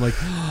 here, and I'm like,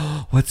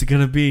 oh, what's it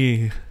going to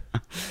be?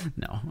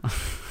 No,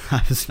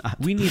 I was not.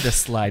 We need a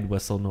slide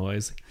whistle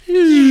noise.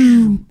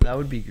 That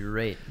would be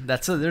great.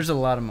 There's a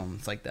lot of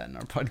moments like that in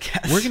our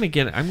podcast.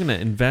 I'm gonna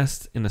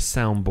invest in a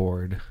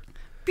soundboard.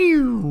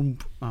 Oh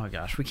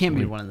gosh, we can't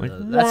be one of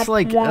those. That's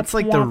like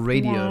the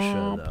radio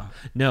show though.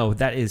 No,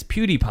 that is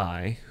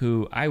PewDiePie,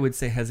 who I would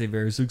say has a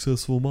very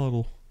successful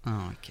model.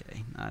 Oh,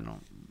 okay,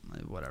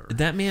 whatever.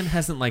 That man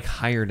hasn't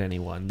hired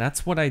anyone.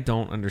 That's what I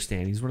don't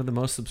understand. He's one of the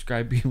most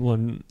subscribed people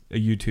on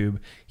YouTube.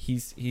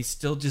 He's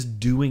still just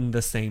doing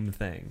the same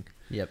thing.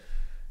 Yep.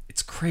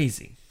 It's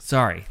crazy.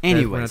 Sorry.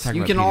 Anyways,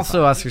 you can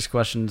also ask us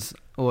questions.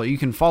 Well, you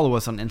can follow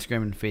us on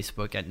Instagram and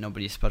Facebook at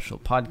Nobody Special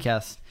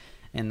Podcast,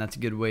 and that's a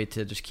good way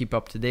to just keep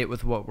up to date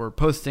with what we're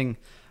posting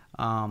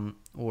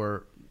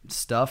or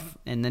stuff.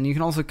 And then you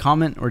can also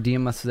comment or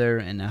DM us there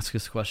and ask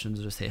us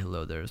questions or say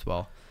hello there as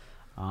well.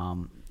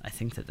 I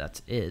think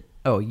that's it.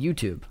 Oh,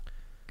 YouTube.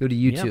 Go to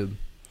YouTube.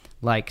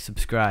 Yep.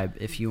 Subscribe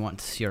if you want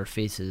to see our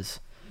faces,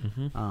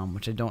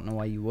 which I don't know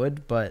why you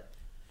would, but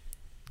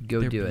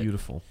They're do it.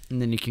 Beautiful.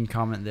 And then you can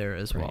comment there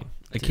as well.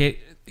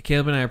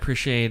 Caleb and I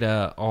appreciate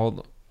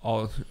all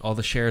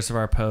the shares of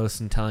our posts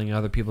and telling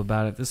other people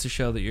about it. If this is a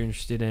show that you're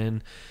interested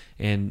in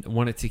and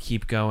want it to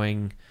keep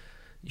going,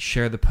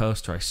 share the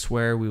post, or I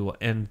swear we will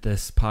end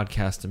this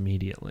podcast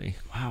immediately.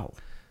 Wow.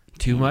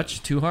 Too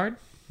much? Too hard?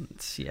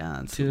 It's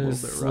a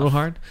little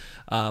hard.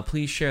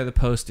 Please share the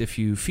post if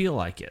you feel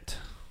like it.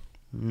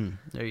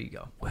 There you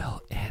go.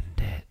 We'll end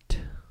it.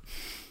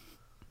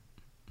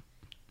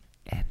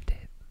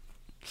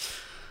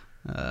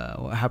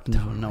 What happens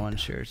when no one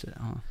shares it?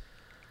 Huh?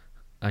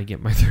 I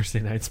get my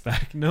Thursday nights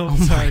back. No,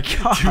 sorry,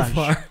 too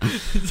far.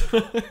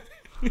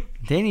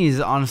 Danny's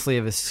honestly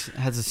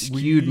has a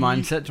skewed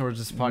mindset towards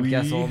this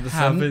podcast all of a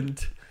sudden.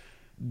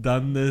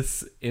 done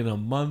this in a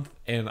month,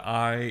 and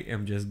I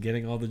am just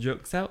getting all the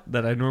jokes out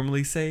that I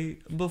normally say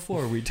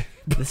before we do.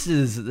 This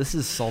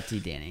is salty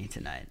Danny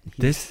tonight.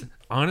 This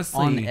honestly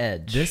on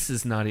edge. This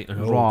is not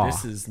even Raw.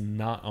 This is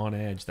not on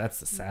edge. That's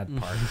the sad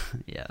part.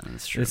 Yeah,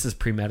 that's true. This is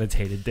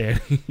premeditated,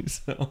 Danny.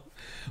 So,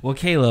 well,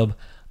 Caleb,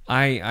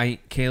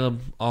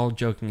 Caleb, all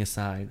joking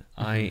aside,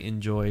 I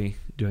enjoy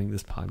doing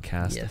this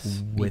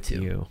podcast with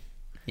you.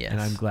 Yes.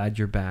 And I'm glad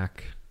you're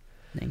back.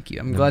 Thank you.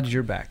 I'm glad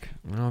you're back.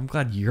 No, I'm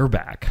glad you're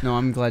back. No,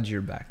 I'm glad you're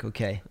back.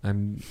 Okay.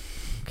 I'm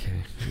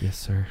okay. Yes,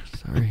 sir.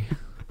 Sorry.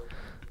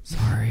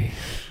 Sorry.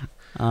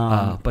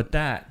 But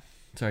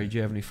sorry, do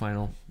you have any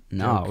final?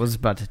 No, joke? I was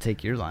about to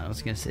take your line. I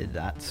was going to say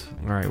that.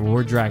 All right. Well,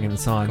 we're dragging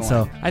this on. Go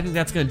So on. I think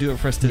that's going to do it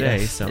for us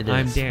today. Yes, so it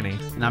I'm is. Danny.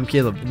 And I'm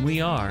Caleb. And we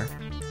are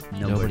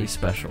Nobody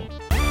special.